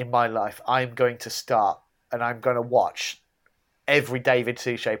day in my life, I'm going to start and I'm going to watch every David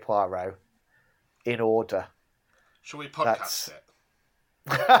Suchet Poirot in order. Shall we podcast it?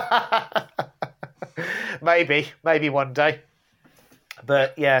 Maybe one day.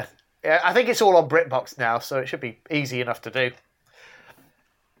 But yeah, I think it's all on BritBox now, so it should be easy enough to do.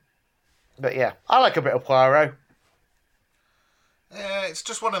 But yeah, I like a bit of Poirot. Yeah, it's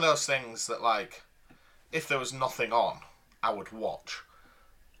just one of those things that, like, if there was nothing on, I would watch.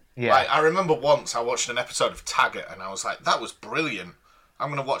 Yeah. Like, I remember once I watched an episode of Taggart and I was like, that was brilliant. I'm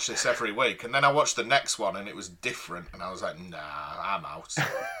going to watch this every week. And then I watched the next one and it was different. And I was like, nah, I'm out.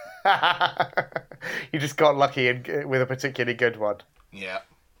 You just got lucky with a particularly good one. Yeah.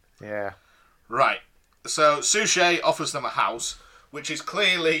 Yeah. Right. So Suchet offers them a house, which is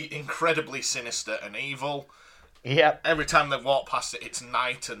clearly incredibly sinister and evil. Yep. Every time they walk past it, it's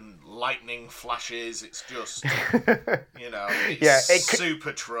night and lightning flashes. It's just, it's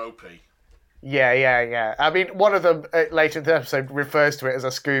super tropey. Yeah. I mean, one of them later in the episode refers to it as a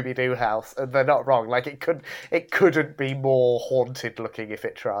Scooby-Doo house, and they're not wrong. Like, it couldn't be more haunted looking if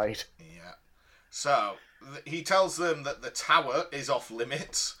it tried. Yeah. So he tells them that the tower is off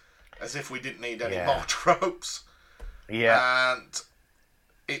limits, as if we didn't need any more tropes. Yeah. And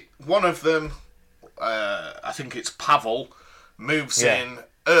one of them, I think it's Pavel, moves in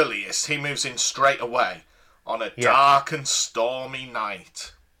earliest. He moves in straight away on a dark and stormy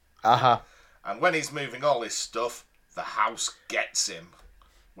night. Uh-huh. And when he's moving all his stuff, the house gets him.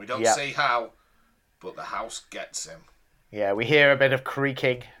 We don't see how, but the house gets him. Yeah, we hear a bit of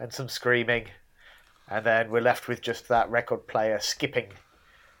creaking and some screaming, and then we're left with just that record player skipping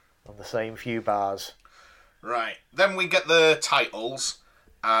on the same few bars. Right. Then we get the titles,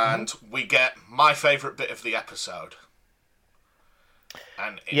 and we get my favourite bit of the episode.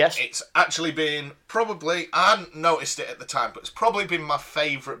 And it's actually been probably, I hadn't noticed it at the time, but it's probably been my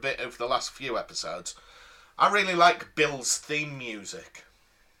favourite bit of the last few episodes. I really like Bill's theme music.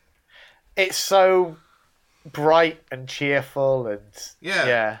 It's so bright and cheerful and...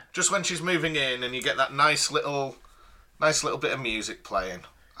 Yeah. Just when she's moving in and you get that nice little bit of music playing.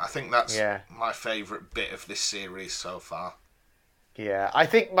 I think that's my favourite bit of this series so far. Yeah, I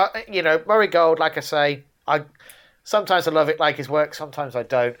think, Murray Gold, like I say, Sometimes I love it like his work, sometimes I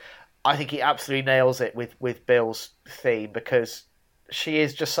don't. I think he absolutely nails it with Bill's theme because she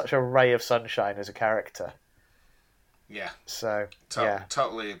is just such a ray of sunshine as a character. Yeah. So, yeah.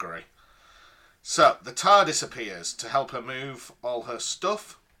 Totally agree. So, the TARDIS appears to help her move all her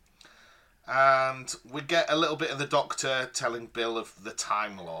stuff. And we get a little bit of the Doctor telling Bill of the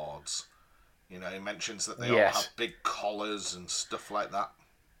Time Lords. You know, he mentions that they all have big collars and stuff like that.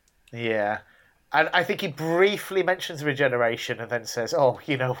 Yeah. And I think he briefly mentions regeneration and then says, "Oh,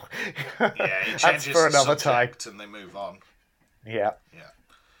 you know, yeah, he changes for another the time." And they move on. Yeah. Yeah.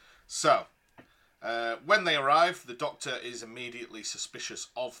 So, when they arrive, the Doctor is immediately suspicious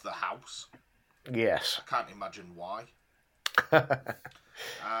of the house. Yes. I can't imagine why.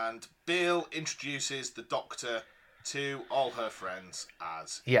 And Bill introduces the Doctor to all her friends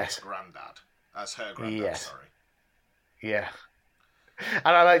as his granddad. As her granddad, sorry. Yeah.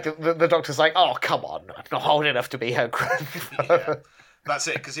 And I like the Doctor's like, "Oh, come on, I'm not old enough to be her grandfather." Yeah. That's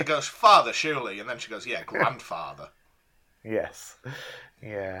it, because he goes, "Father, surely," and then she goes, "Yeah, grandfather." Yes.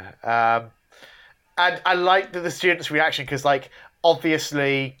 Yeah. And I like the students' reaction because, like,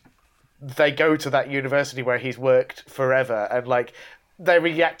 obviously they go to that university where he's worked forever and, like, they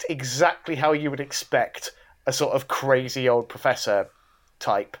react exactly how you would expect a sort of crazy old professor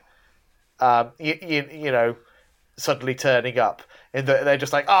type, you know, suddenly turning up. They're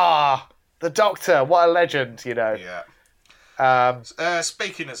just like, the Doctor, what a legend, you know. Yeah.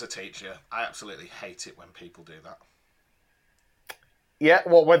 Speaking as a teacher, I absolutely hate it when people do that. Yeah,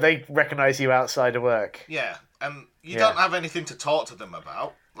 when they recognise you outside of work. Yeah, and you don't have anything to talk to them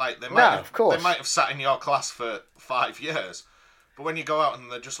about. Like they might have sat in your class for 5 years, but when you go out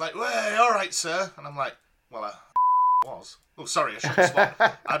and they're just like, "Hey, all right, sir," and I'm like, "Well, I was." Oh, sorry, I shouldn't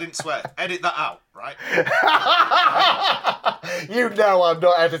swear. I didn't swear. Edit that out, right? You know I'm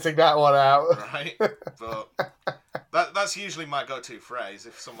not editing that one out. Right? But that's usually my go-to phrase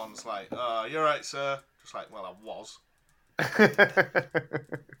if someone's like, "Oh, you're right, sir." Just like, "Well, I was."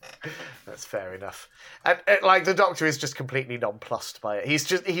 That's fair enough. And like the Doctor is just completely nonplussed by it. He's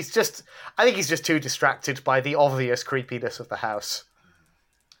just I think he's just too distracted by the obvious creepiness of the house.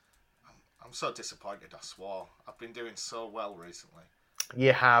 I'm so disappointed I swore. I've been doing so well recently.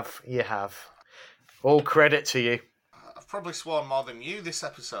 You have. All credit to you. I've probably sworn more than you this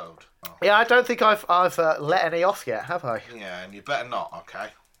episode. Oh. Yeah, I don't think I've let any off yet, have I? Yeah, and you better not, okay?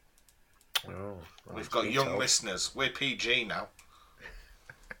 Oh, we've got young listeners. We're PG now.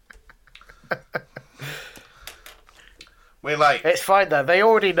 We're like... It's fine, though. They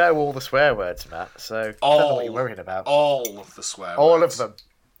already know all the swear words, Matt, so I don't know what you're worrying about. All of the swear all words.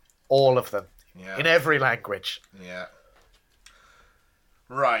 All of them. Yeah. In every language. Yeah.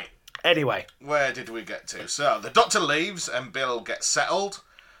 Right. Anyway. Where did we get to? So, the Doctor leaves and Bill gets settled,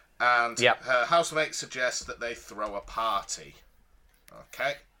 and her housemate suggests that they throw a party.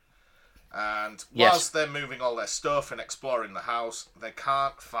 Okay? And whilst they're moving all their stuff and exploring the house, they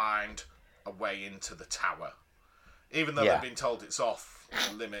can't find a way into the tower. Even though they've been told it's off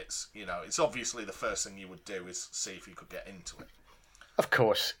limits, you know, it's obviously the first thing you would do is see if you could get into it. Of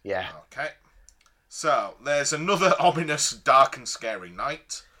course, yeah. Okay. So, there's another ominous, dark and scary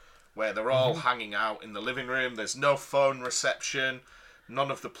night where they're all hanging out in the living room. There's no phone reception.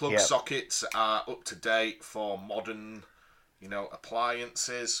 None of the plug sockets are up to date for modern, you know,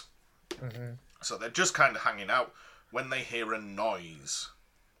 appliances. Mm-hmm. So they're just kind of hanging out when they hear a noise.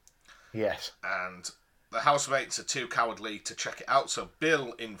 Yes. And the housemates are too cowardly to check it out, so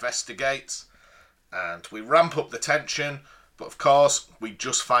Bill investigates, and we ramp up the tension, but of course, we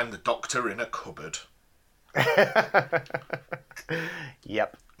just find the Doctor in a cupboard.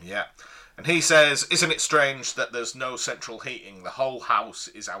 Yep. Yeah. And he says, "Isn't it strange that there's no central heating? The whole house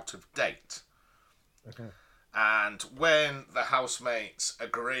is out of date." Mm-hmm. And when the housemates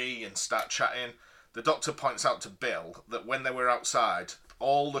agree and start chatting, the Doctor points out to Bill that when they were outside,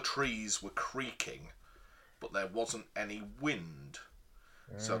 all the trees were creaking, but there wasn't any wind.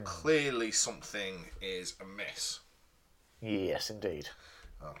 So clearly something is amiss. Yes, indeed.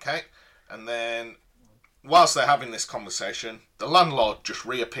 Okay. And then, whilst they're having this conversation, the landlord just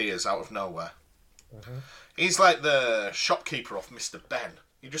reappears out of nowhere. Mm-hmm. He's like the shopkeeper of Mr. Ben.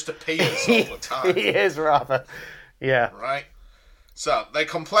 He just appears all the time. He is rather. Yeah. Right? So, they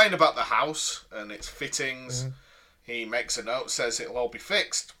complain about the house and its fittings. Mm-hmm. He makes a note, says it'll all be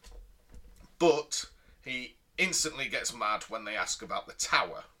fixed. But he instantly gets mad when they ask about the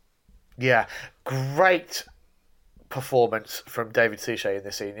tower. Yeah. Great performance from David Suchet in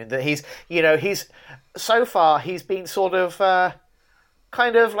this scene. In that he's so far he's been sort of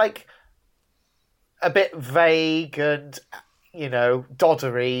kind of like a bit vague and, you know,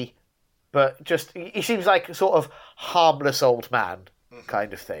 doddery but just he seems like a sort of harmless old man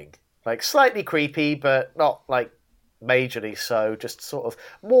kind of thing. Like slightly creepy, but not like majorly so. Just sort of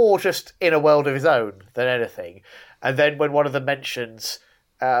more just in a world of his own than anything. And then when one of them mentions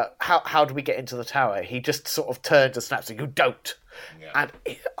how do we get into the tower, he just sort of turns and snaps, and you don't. Yeah. And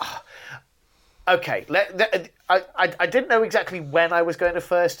okay, I didn't know exactly when I was going to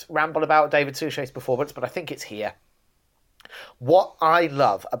first ramble about David Suchet's performance, but I think it's here. What I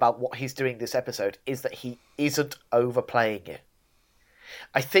love about what he's doing this episode is that he isn't overplaying it.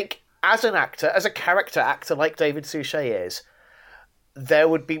 I think as an actor, as a character actor like David Suchet is, there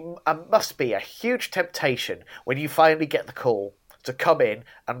must be a huge temptation when you finally get the call to come in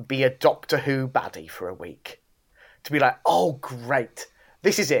and be a Doctor Who baddie for a week. To be like, oh, great.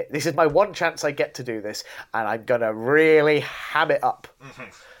 This is it. This is my one chance I get to do this, and I'm going to really ham it up.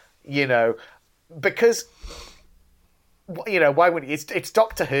 You know, because, you know, why wouldn't you? It's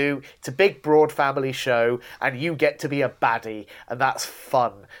Doctor Who, it's a big, broad family show, and you get to be a baddie, and that's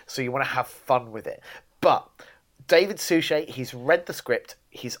fun. So you want to have fun with it. But David Suchet, he's read the script,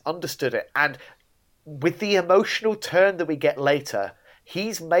 he's understood it, and with the emotional turn that we get later,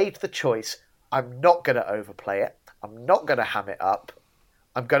 he's made the choice, I'm not going to overplay it, I'm not going to ham it up,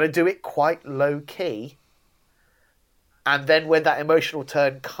 I'm going to do it quite low-key. And then when that emotional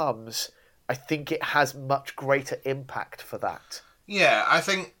turn comes, I think it has much greater impact for that. Yeah, I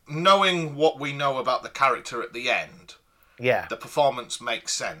think knowing what we know about the character at the end, the performance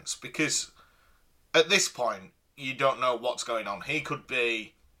makes sense. Because at this point, you don't know what's going on. He could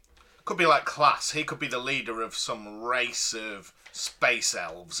be like Class. He could be the leader of some race of space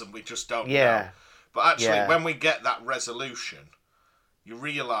elves, and we just don't know. But actually, when we get that resolution, you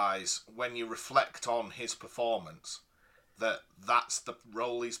realise, when you reflect on his performance, that that's the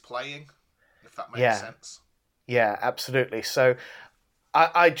role he's playing, if that makes sense. Yeah, absolutely. So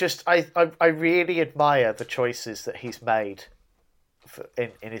I really admire the choices that he's made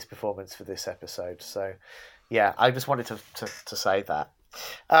in his performance for this episode. So, yeah, I just wanted to say that.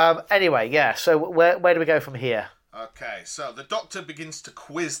 Anyway, so where do we go from here? Okay, so the Doctor begins to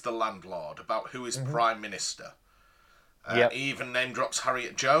quiz the landlord about who is Prime Minister. He even name drops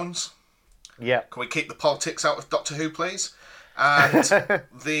Harriet Jones. Yeah. Can we keep the politics out of Doctor Who, please? And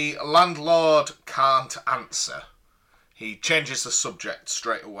the landlord can't answer. He changes the subject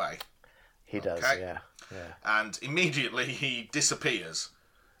straight away. He does, yeah. And immediately he disappears.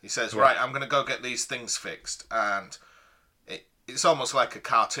 He says, right, I'm going to go get these things fixed. And it's almost like a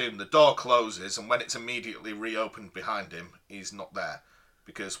cartoon. The door closes, and when it's immediately reopened behind him, he's not there.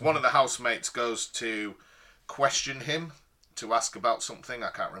 Because one of the housemates goes to question him to ask about something. I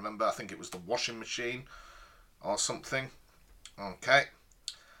can't remember. I think it was the washing machine or something. Okay.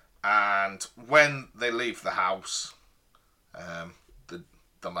 And when they leave the house,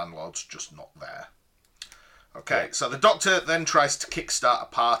 the landlord's just not there. Okay, so the Doctor then tries to kickstart a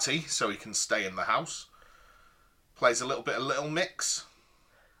party so he can stay in the house. Plays a little bit of Little Mix.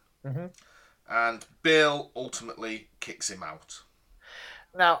 And Bill ultimately kicks him out.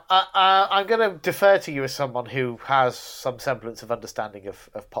 Now, I'm going to defer to you as someone who has some semblance of understanding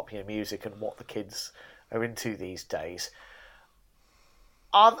of popular music and what the kids are into these days.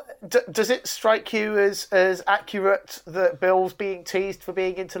 Does it strike you as accurate that Bill's being teased for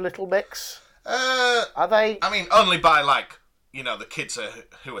being into Little Mix? Are they? I mean, only by, the kids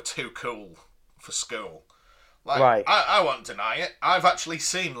who are too cool for school. Right. I won't deny it. I've actually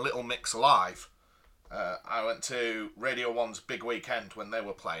seen Little Mix live. I went to Radio 1's Big Weekend when they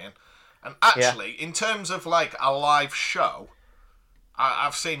were playing. And actually, in terms of, a live show,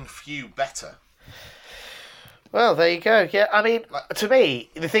 I've seen few better. Well, there you go. Yeah, I mean, to me,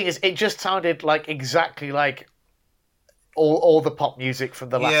 the thing is, it just sounded exactly like all the pop music from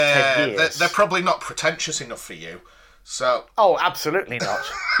the last 10 years. They're probably not pretentious enough for you. So. Oh, absolutely not.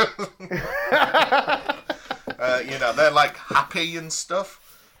 They're happy and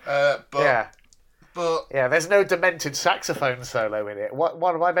stuff. But there's no demented saxophone solo in it.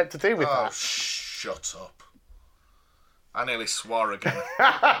 What am I meant to do with that? Oh, shut up. I nearly swore again.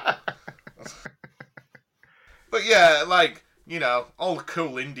 But all the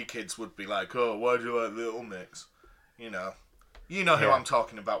cool indie kids would be like, oh, why do you like Little Mix? You know who I'm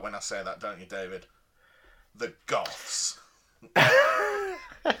talking about when I say that, don't you, David? The goths.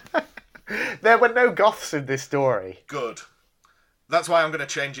 There were no goths in this story. Good. That's why I'm going to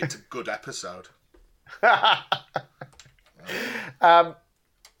change it to good episode.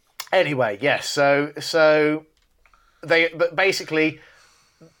 Anyway, yes. So but basically,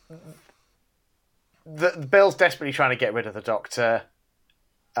 Bill's desperately trying to get rid of the Doctor.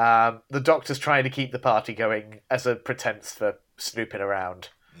 The Doctor's trying to keep the party going as a pretense for snooping around.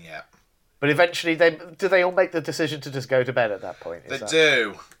 Yeah. But eventually, they all make the decision to just go to bed at that point? They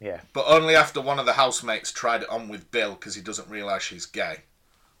do. Yeah. But only after one of the housemates tried it on with Bill because he doesn't realise she's gay.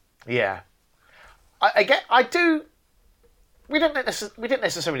 Yeah. I do. We didn't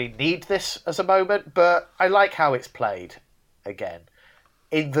necessarily need this as a moment, but I like how it's played again,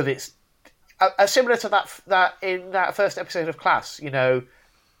 in that it's similar to that in that first episode of Class. You know,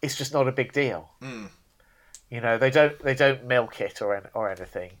 it's just not a big deal. Mm. You know, they don't milk it or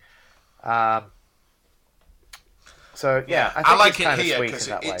anything. So yeah, I like it's it here because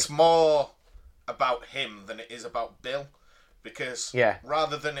it's more about him than it is about Bill, because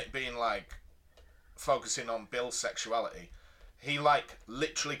rather than it being like focusing on Bill's sexuality, he like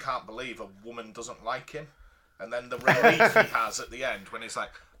literally can't believe a woman doesn't like him, and then the relief he has at the end when he's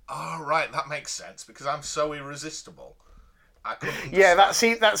like, "Oh right, that makes sense because I'm so irresistible." I couldn't understand. Yeah,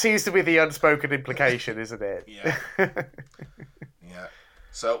 that seems to be the unspoken implication, isn't it? Yeah. Yeah.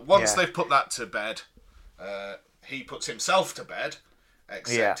 So once they've put that to bed, he puts himself to bed,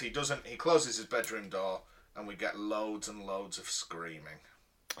 except he doesn't. He closes his bedroom door, and we get loads and loads of screaming.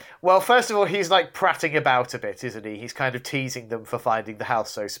 Well, first of all, he's like prattling about a bit, isn't he? He's kind of teasing them for finding the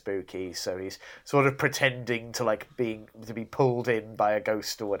house so spooky, so he's sort of pretending to to be pulled in by a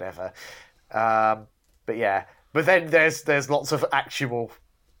ghost or whatever. But yeah, but then there's lots of actual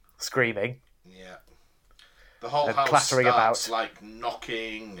screaming. Yeah, the whole house clattering starts about, like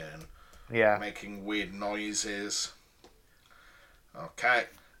knocking and making weird noises. Okay,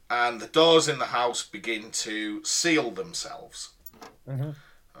 and the doors in the house begin to seal themselves. Mm-hmm.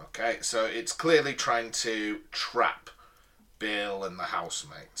 Okay, so it's clearly trying to trap Bill and the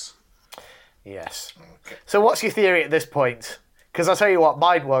housemates. Yes. Okay. So what's your theory at this point? Because I'll tell you what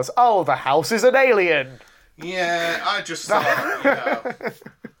mine was. Oh, the house is an alien. Yeah, I just thought,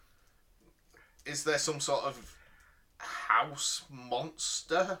 is there some sort of house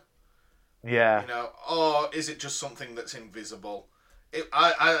monster? Yeah. Or is it just something that's invisible?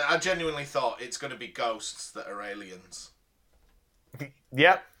 I genuinely thought it's going to be ghosts that are aliens.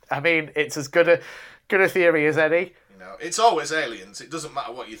 Yep. I mean, it's as good a theory as any. It's always aliens. It doesn't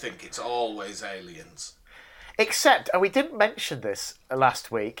matter what you think. It's always aliens. Except, and we didn't mention this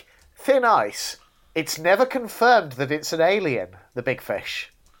last week, Thin Ice. It's never confirmed that it's an alien, the big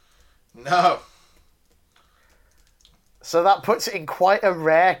fish. No. So that puts it in quite a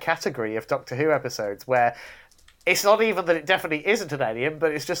rare category of Doctor Who episodes where it's not even that it definitely isn't an alien,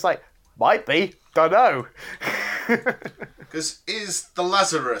 but it's just like, might be, don't know. Because is the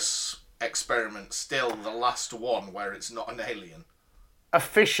Lazarus experiment still the last one where it's not an alien?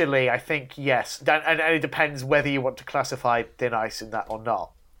 Officially, I think yes. And it depends whether you want to classify Thin Ice in that or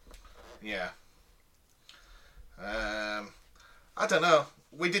not. Yeah. I don't know.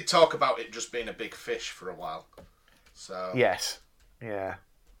 We did talk about it just being a big fish for a while. So yes. Yeah.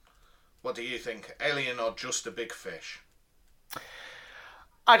 What do you think? Alien or just a big fish?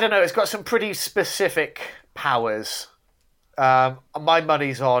 I don't know. It's got some pretty specific powers. My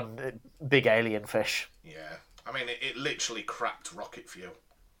money's on big alien fish. Yeah. I mean, it literally cracked rocket fuel.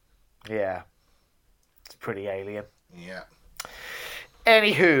 Yeah. It's pretty alien. Yeah.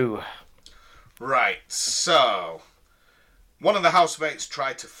 Anywho. Right, so one of the housemates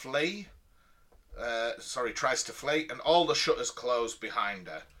tries to flee, and all the shutters close behind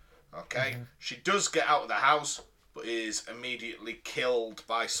her. Okay? Mm-hmm. She does get out of the house, but is immediately killed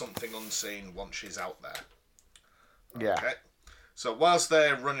by something unseen once she's out there. Yeah. Okay? So whilst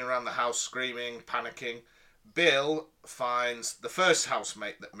they're running around the house screaming, panicking, Bill finds the first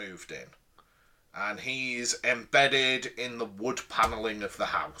housemate that moved in. And he's embedded in the wood panelling of the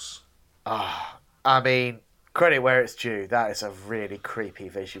house. I mean, credit where it's due. That is a really creepy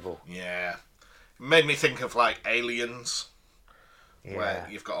visual. Yeah. It made me think of, like, Aliens. Yeah. Where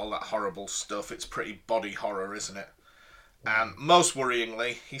you've got all that horrible stuff. It's pretty body horror, isn't it? And most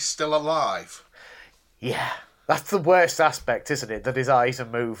worryingly, he's still alive. Yeah. That's the worst aspect, isn't it? That his eyes are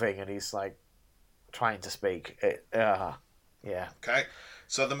moving and he's, like, trying to speak. Yeah. Okay.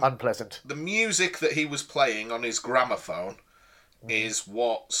 So unpleasant. The music that he was playing on his gramophone is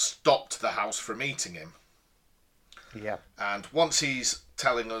what stopped the house from eating him. Yeah. And once he's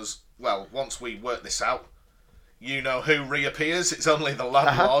telling us, well, once we work this out, you know who reappears? It's only the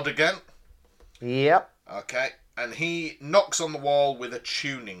landlord again. Yep. Okay. And he knocks on the wall with a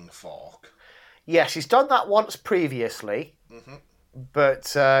tuning fork. Yes, he's done that once previously,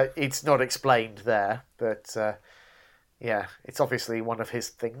 but it's not explained there. But yeah, it's obviously one of his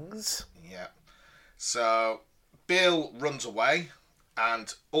things. Yeah. So Bill runs away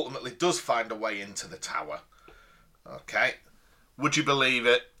and ultimately does find a way into the tower. Okay. Would you believe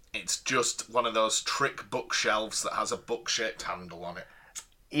it? It's just one of those trick bookshelves that has a book-shaped handle on it.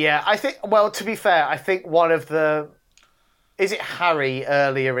 Yeah, I think. Well, to be fair, I think one of the is it Harry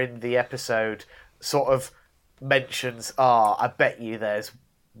earlier in the episode sort of mentions, I bet you there's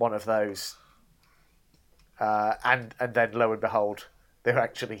one of those, and then lo and behold, there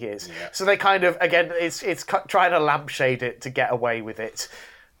actually is. Yeah. So they kind of again, it's trying to lampshade it to get away with it.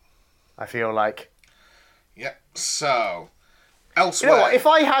 I feel like. Yeah. So You elsewhere, know what? If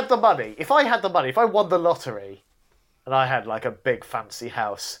I had the money, if I won the lottery, and I had like a big fancy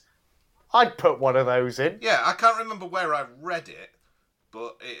house, I'd put one of those in. yeah, I can't remember where I read it,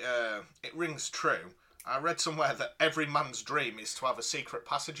 but it rings true. I read somewhere that every man's dream is to have a secret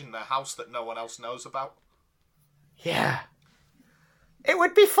passage in their house that no one else knows about. Yeah, it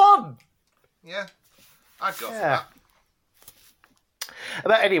would be fun. Yeah, I'd go for Yeah. that.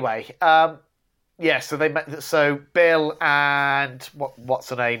 But anyway, yeah. So they met. So Bill and what's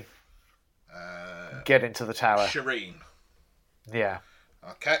her name get into the tower. Shireen. Yeah.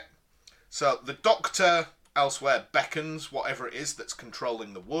 Okay. So the Doctor elsewhere beckons whatever it is that's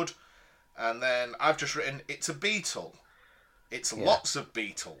controlling the wood, and then I've just written it's a beetle. It's lots of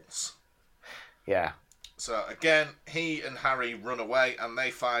beetles. Yeah. So again, he and Harry run away and they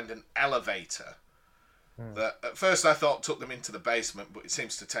find an elevator that at first I thought took them into the basement, but it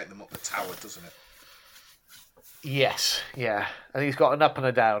seems to take them up the tower, doesn't it? Yes. Yeah. And he's got an up and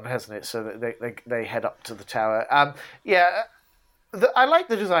a down, hasn't it? So that they head up to the tower. Yeah. I like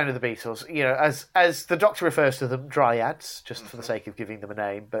the design of the beetles. You know, as the Doctor refers to them, dryads, just for the sake of giving them a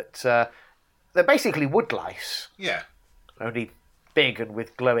name. But they're basically wood lice, Yeah. only big and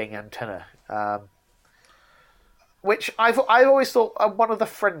with glowing antennae. Which I've always thought are one of the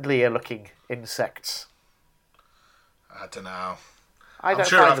friendlier looking insects. I don't know. I don't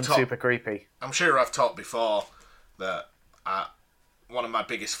sure find I've them talked- super creepy. I'm sure I've talked before that one of my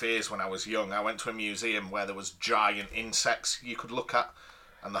biggest fears when I was young, I went to a museum where there was giant insects you could look at,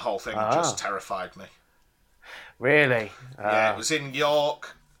 and the whole thing just terrified me. Really? Yeah, it was in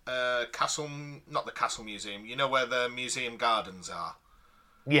York, Castle, not the Castle Museum. You know where the museum gardens are?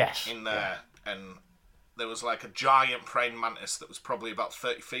 Yes. In there, and there was like a giant praying mantis that was probably about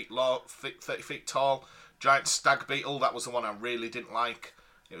 30 feet long, 30 feet tall. Giant stag beetle. That was the one I really didn't like.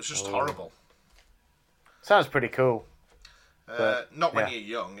 It was just horrible. Sounds pretty cool. Not when you're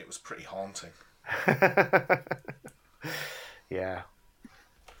young. It was pretty haunting. Yeah.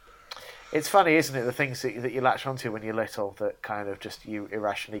 It's funny, isn't it? The things that you latch onto when you're little that kind of just you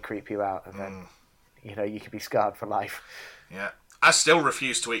irrationally creep you out, and then you can be scarred for life. Yeah. I still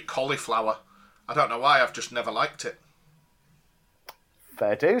refuse to eat cauliflower. I don't know why. I've just never liked it.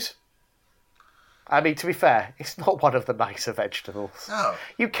 Fair dues. I mean, to be fair, it's not one of the nicer vegetables. No.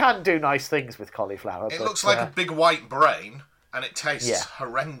 You can do nice things with cauliflower. It but, looks like a big white brain, and it tastes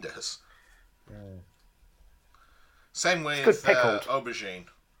horrendous. Same with good pickled. aubergine.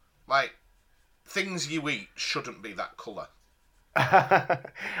 Like, things you eat shouldn't be that colour.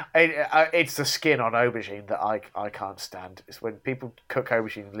 It's the skin on aubergine that I can't stand. It's when people cook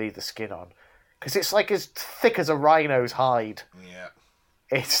aubergine and leave the skin on. Because it's like as thick as a rhino's hide. Yeah.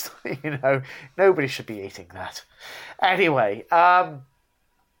 It's, nobody should be eating that. Anyway, where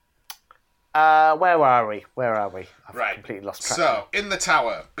are we? I've Right. completely lost track. So, in the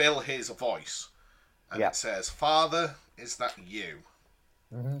tower, Bill hears a voice. And Yep. it says, "Father, is that you?"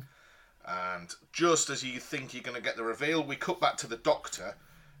 Mm-hmm. And just as you think you're going to get the reveal, we cut back to the Doctor,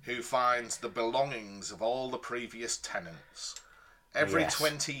 who finds the belongings of all the previous tenants. Every Yes.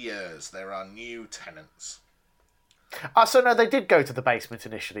 20 years, there are new tenants. So no, they did go to the basement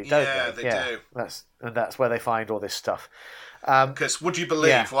initially, don't Yeah, they? they do. That's where they find all this stuff. Because would you believe,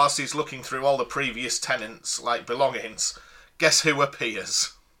 Yeah. whilst he's looking through all the previous tenants' belongings, guess who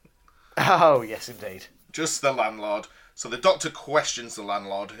appears? Oh, yes, indeed. Just the landlord. So the Doctor questions the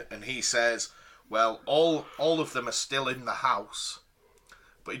landlord, and he says, well, all of them are still in the house.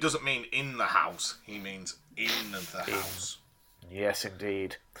 But he doesn't mean in the house, he means in the house. Yes,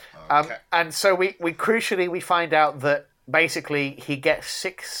 indeed. Okay. And so we crucially find out that basically he gets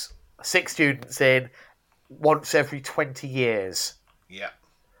six students in once every 20 years. Yeah,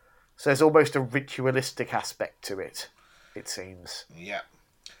 So there's almost a ritualistic aspect to it, it seems. yeah.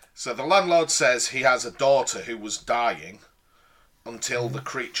 So the landlord says he has a daughter who was dying until the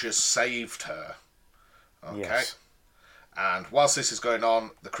creatures saved her. Okay. Yes. And whilst this is going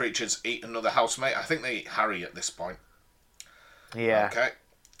on, the creatures eat another housemate. I think they eat Harry at this point. Yeah. Okay.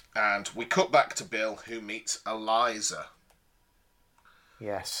 And we cut back to Bill, who meets Eliza,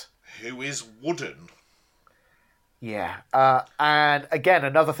 Yes. who is wooden. Yeah. And again,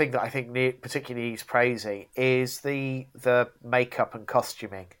 another thing that I think particularly needs praising is the makeup and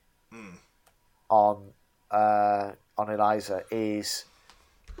costuming on Eliza is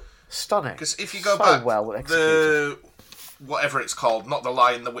Stunning. Because if you go so back, well executed. the whatever it's called, not The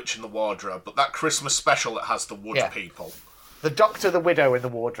Lion, the Witch and the Wardrobe, but that Christmas special that has the wood people. The Doctor, the Widow in the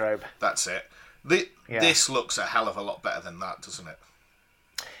Wardrobe. That's it. This looks a hell of a lot better than that, doesn't it?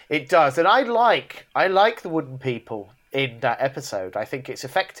 It does, and I like the wooden people in that episode. I think it's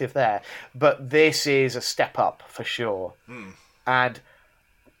effective there, but this is a step up for sure. And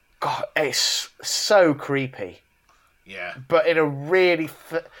God, it's so creepy. Yeah, but in a really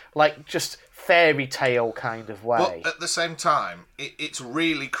just fairy tale kind of way. But at the same time, it's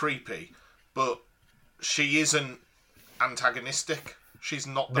really creepy. But she isn't antagonistic. She's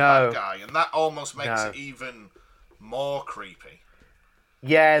not the bad guy, and that almost makes it even more creepy.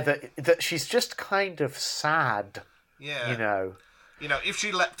 Yeah, that she's just kind of sad. Yeah, you know, if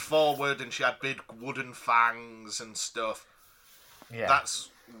she leapt forward and she had big wooden fangs and stuff, that's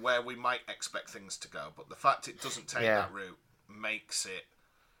where we might expect things to go. But the fact it doesn't take that route makes it,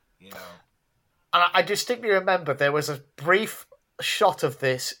 And I distinctly remember there was a brief shot of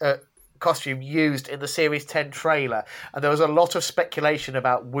this costume used in the Series 10 trailer, and there was a lot of speculation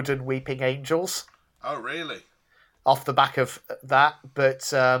about wooden weeping angels. Oh, really? Off the back of that,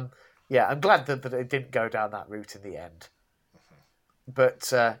 but I'm glad that it didn't go down that route in the end.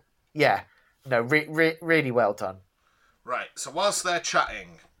 But really well done. Right, so whilst they're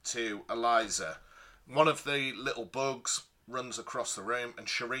chatting to Eliza, one of the little bugs runs across the room and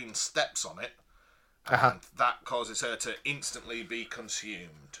Shireen steps on it, and that causes her to instantly be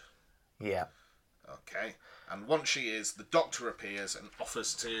consumed. Yeah. Okay, and once she is, the Doctor appears and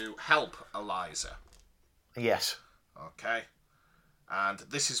offers to help Eliza. Yes. Okay, and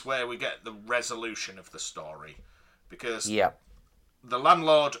this is where we get the resolution of the story, because the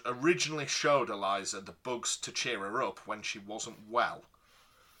landlord originally showed Eliza the bugs to cheer her up when she wasn't well.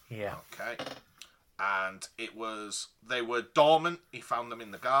 Yeah. Okay. And they were dormant. He found them in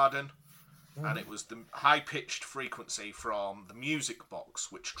the garden. And it was the high-pitched frequency from the music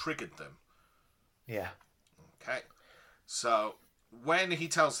box which triggered them. Yeah. Okay. So when he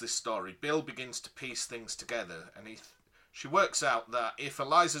tells this story, Bill begins to piece things together, and she works out that if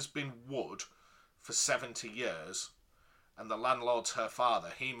Eliza's been wood for 70 years, and the landlord's her father,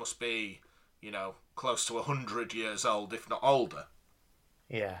 he must be, close to 100 years old, if not older.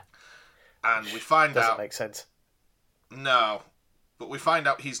 Yeah. And we find out... Doesn't make sense. No. But we find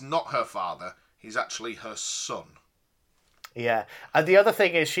out he's not her father. He's actually her son. Yeah. And the other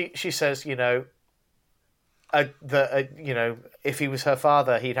thing is she says, if he was her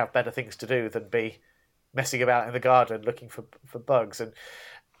father, he'd have better things to do than be messing about in the garden looking for bugs. And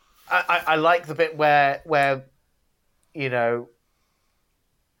I like the bit where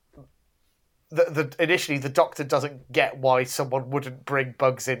initially the Doctor doesn't get why someone wouldn't bring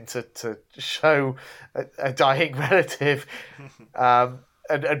bugs in to show a dying relative, and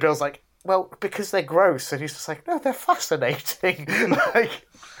Bill's like, well, because they're gross, and he's just like, no, they're fascinating.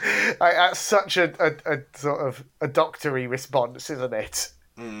 That's such a sort of a doctory response, isn't it?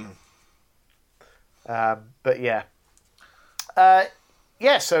 But yeah.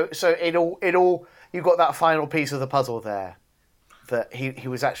 So in all, you've got that final piece of the puzzle there, that he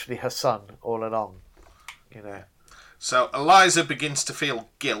was actually her son all along, So Eliza begins to feel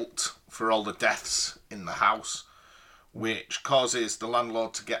guilt for all the deaths in the house, which causes the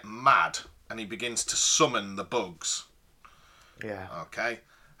landlord to get mad, and he begins to summon the bugs. Yeah. Okay.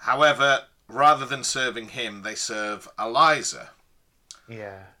 However, rather than serving him, they serve Eliza.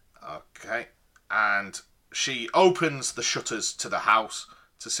 Yeah. Okay. And she opens the shutters to the house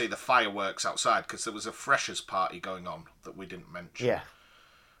to see the fireworks outside, because there was a freshers party going on that we didn't mention. Yeah.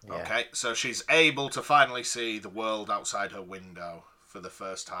 Okay, so she's able to finally see the world outside her window for the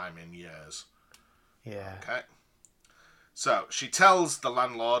first time in years. Yeah. Okay. So she tells the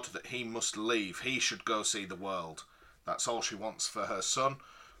landlord that he must leave. He should go see the world. That's all she wants for her son,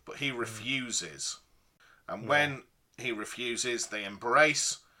 but he refuses. And when he refuses, they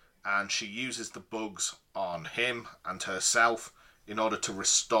embrace, and she uses the bugs on him and herself in order to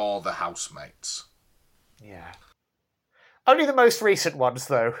restore the housemates. Yeah. Only the most recent ones,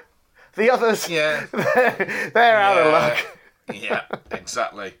 though. The others, they're out of luck. Yeah,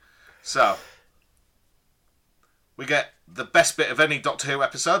 exactly. So, we get the best bit of any Doctor Who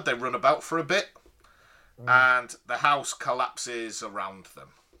episode. They run about for a bit, and the house collapses around them.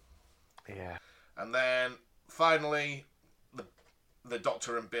 Yeah. And then, finally, the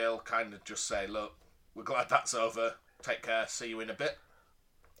Doctor and Bill kind of just say, look, we're glad that's over. Take care. See you in a bit.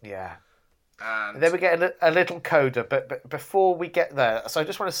 Yeah. And then we get a little coda, but before we get there, so I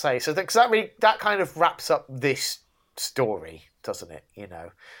just want to say, because that kind of wraps up this story, doesn't it?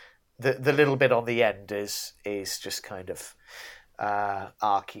 The little bit on the end is just kind of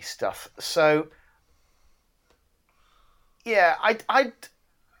archy stuff. So, yeah,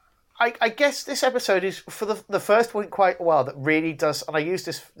 I guess this episode is for the first one quite a while that really does, and I used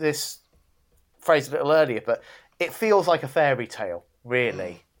this phrase a little earlier, but it feels like a fairy tale,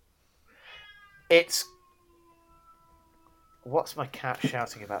 really. It's... What's my cat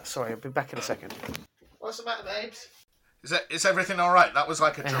shouting about? Sorry, I'll be back in a second. What's the matter, babes? Is everything all right? That was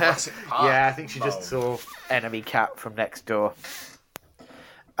like a Jurassic Park. Yeah, I think she just saw enemy cat from next door.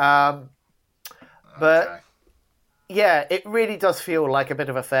 But Okay. yeah, it really does feel like a bit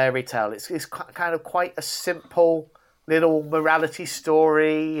of a fairy tale. It's kind of quite a simple little morality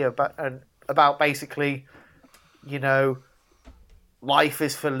story about basically, life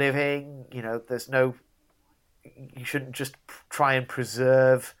is for living. There's no... You shouldn't just try and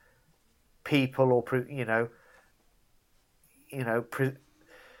preserve people or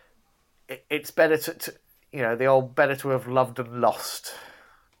it's better to the old better to have loved and lost,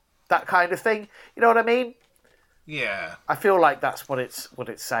 that kind of thing. You know what I mean? Yeah. I feel like that's what it's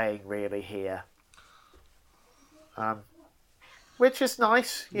saying really here. Which is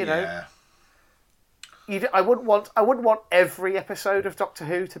nice, you know. I wouldn't want every episode of Doctor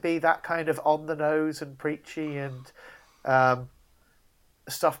Who to be that kind of on the nose and preachy and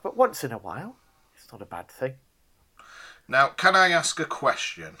stuff, but once in a while, it's not a bad thing. Now, can I ask a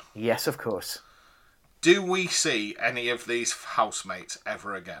question? Yes, of course. Do we see any of these housemates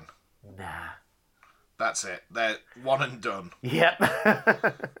ever again? Nah. That's it. They're one and done. Yep.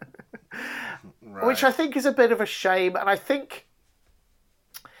 Right. Which I think is a bit of a shame, and I think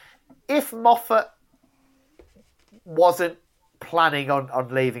if Moffat wasn't planning on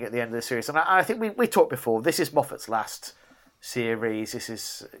leaving at the end of the series, and I think we talked before, this is Moffat's last series. This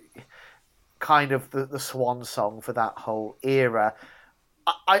is kind of the swan song for that whole era.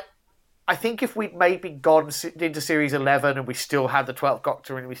 I think if we'd maybe gone into series 11 and we still had the 12th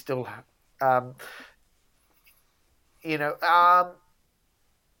Doctor and we still had,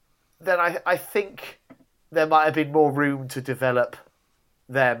 then I think there might have been more room to develop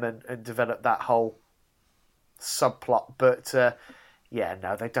them and develop that whole subplot. But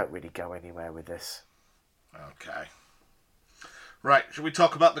no, they don't really go anywhere with this. Okay. Right, should we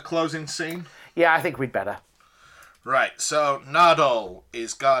talk about the closing scene? Yeah, I think we'd better. Right, so Nardole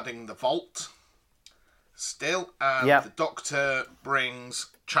is guarding the vault still, and the Doctor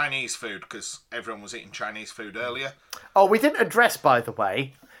brings Chinese food, because everyone was eating Chinese food earlier. Oh, we didn't address, by the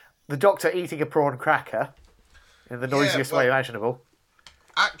way, the Doctor eating a prawn cracker in the noisiest way imaginable.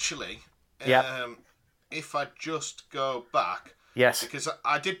 Actually, if I just go back... Yes. Because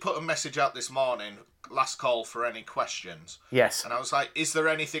I did put a message out this morning, last call for any questions. Yes. And I was like, is there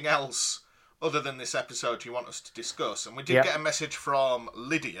anything else other than this episode you want us to discuss? And we did get a message from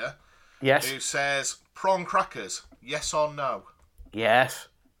Lydia. Yes. Who says, prawn crackers, yes or no? Yes.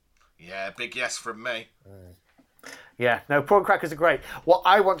 Yeah, big yes from me. Yeah, no, prawn crackers are great. What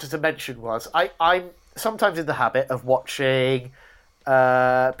I wanted to mention was I'm sometimes in the habit of watching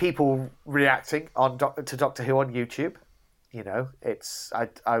people reacting to Doctor Who on YouTube. You know, it's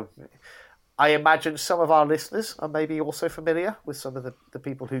I imagine some of our listeners are maybe also familiar with some of the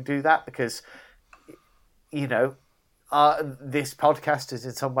people who do that, because this podcast is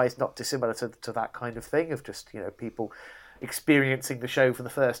in some ways not dissimilar to that kind of thing of just people experiencing the show for the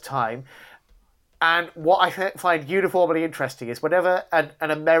first time. And what I find uniformly interesting is whenever an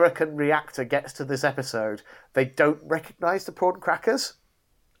American reactor gets to this episode, they don't recognise the prawn crackers.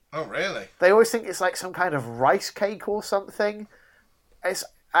 Oh, really? They always think it's like some kind of rice cake or something.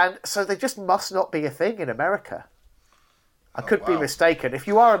 And so they just must not be a thing in America. I could be mistaken. If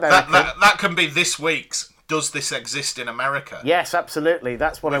you are American... That can be this week's Does This Exist in America? Yes, absolutely.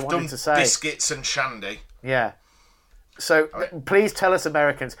 That's what I wanted to say. Biscuits and shandy. Yeah. So please tell us,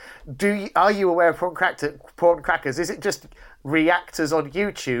 Americans, are you aware of prawn crackers? Is it just reactors on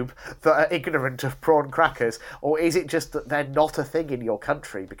YouTube that are ignorant of prawn crackers? Or is it just that they're not a thing in your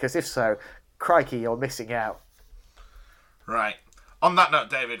country? Because if so, crikey, you're missing out. Right. On that note,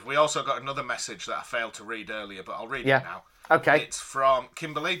 David, we also got another message that I failed to read earlier, but I'll read it now. Okay. It's from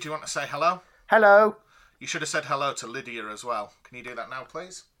Kimberly. Do you want to say hello? Hello. You should have said hello to Lydia as well. Can you do that now,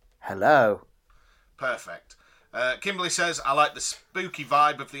 please? Hello. Perfect. Kimberly says, I like the spooky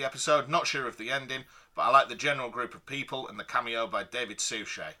vibe of the episode, not sure of the ending, but I like the general group of people and the cameo by David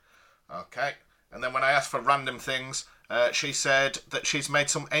Suchet. Okay. And then when I asked for random things, she said that she's made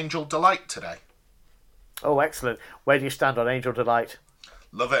some Angel Delight today. Oh, excellent. Where do you stand on Angel Delight?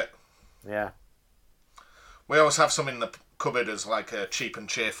 Love it. Yeah. We always have some in the cupboard as like a cheap and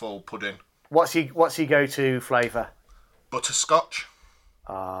cheerful pudding. What's your go-to flavour? Butterscotch.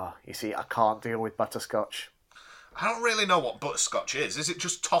 You see, I can't deal with butterscotch. I don't really know what butterscotch is. Is it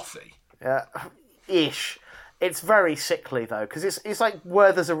just toffee? Ish. It's very sickly though, because it's like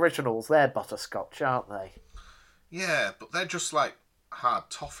Werther's Originals. They're butterscotch, aren't they? Yeah, but they're just like hard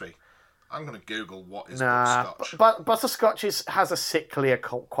toffee. I'm going to Google what is butterscotch. But butterscotch has a sicklier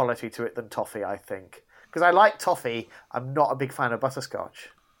quality to it than toffee, I think. Because I like toffee, I'm not a big fan of butterscotch.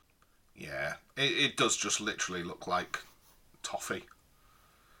 Yeah, it does just literally look like toffee.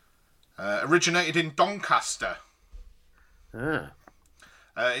 Originated in Doncaster.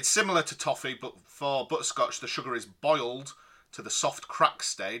 It's similar to toffee, but for butterscotch, the sugar is boiled to the soft crack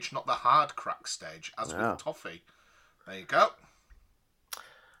stage, not the hard crack stage, as with toffee. There you go.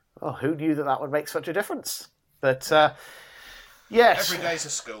 Oh, who knew that would make such a difference? But, yes. Every day's a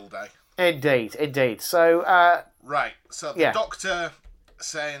school day. Indeed. So, right, so the doctor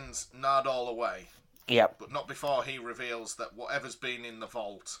sends Nardole away. Yep. But not before he reveals that whatever's been in the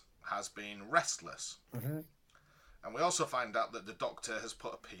vault has been restless. Mm-hmm. And we also find out that the doctor has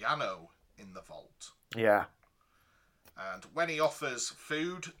put a piano in the vault. Yeah. And when he offers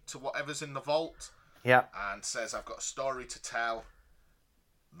food to whatever's in the vault, and says, I've got a story to tell,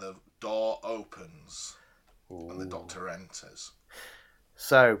 the door opens. Ooh. And the doctor enters.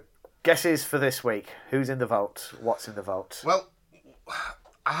 So, guesses for this week. Who's in the vault? What's in the vault? Well,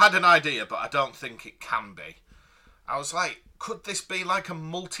 I had an idea, but I don't think it can be. I was like, could this be like a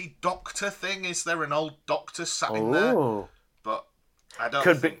multi-doctor thing? Is there an old doctor sat in there? But I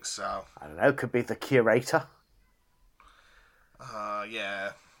don't think so. I don't know. Could be the curator.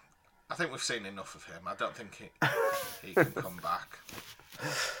 Yeah. I think we've seen enough of him. I don't think he can come back.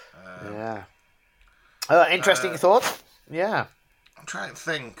 Interesting thought. Yeah. I'm trying to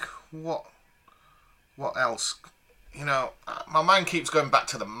think what else. You know, my mind keeps going back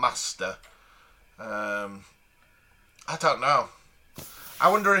to the Master. I don't know. I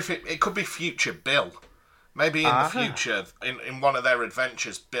wonder if it could be future Bill. Maybe in the future, in one of their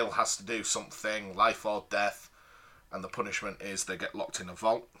adventures, Bill has to do something, life or death, and the punishment is they get locked in a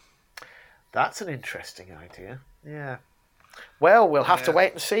vault. That's an interesting idea. Yeah. Well, we'll have to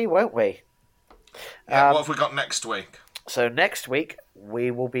wait and see, won't we? Yeah, what have we got next week? So next week,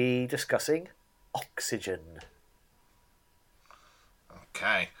 we will be discussing oxygen.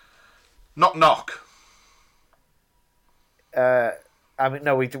 Okay. Knock, knock. I mean,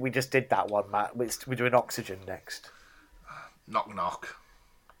 no, we just did that one, Matt. We're doing oxygen next. Knock, knock.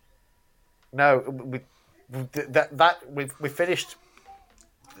 No, we finished.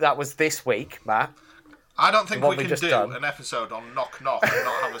 That was this week, Matt. I don't think we can do an episode on knock, knock and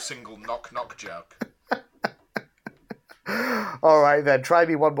not have a single knock, knock joke. All right, then. Try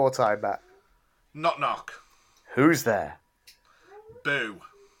me one more time, Matt. Knock, knock. Who's there? Boo.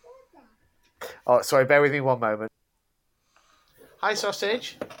 Oh, sorry. Bear with me one moment. Hi,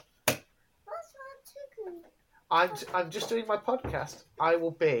 Sausage. I'm just doing my podcast. I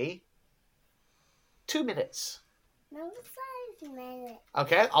will be 2 minutes. No, 5 minutes.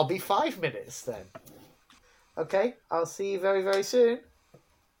 Okay, I'll be 5 minutes then. Okay, I'll see you very, very soon.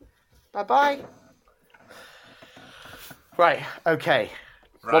 Bye-bye. Right, okay.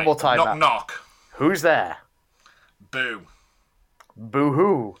 One more time, Knock, Matt. knock. Who's there? Boo.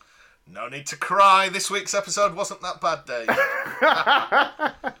 Boo-hoo. No need to cry. This week's episode wasn't that bad, Dave.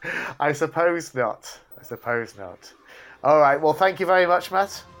 I suppose not. All right, well, thank you very much,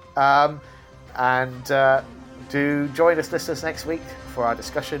 Matt. And do join us, listeners, next week for our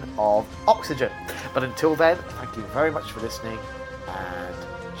discussion of oxygen. But until then, thank you very much for listening, and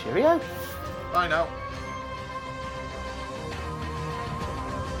cheerio. Bye now.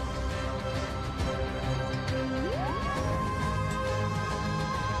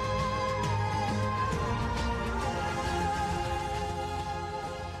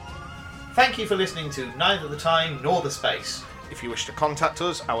 Thank you for listening to Neither the Time Nor the Space. If you wish to contact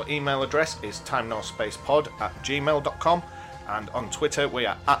us, our email address is timenorspacepod@gmail.com, and on Twitter we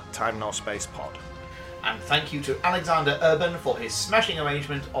are @timenorspacepod. And thank you to Alexander Urban for his smashing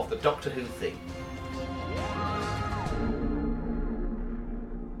arrangement of the Doctor Who theme.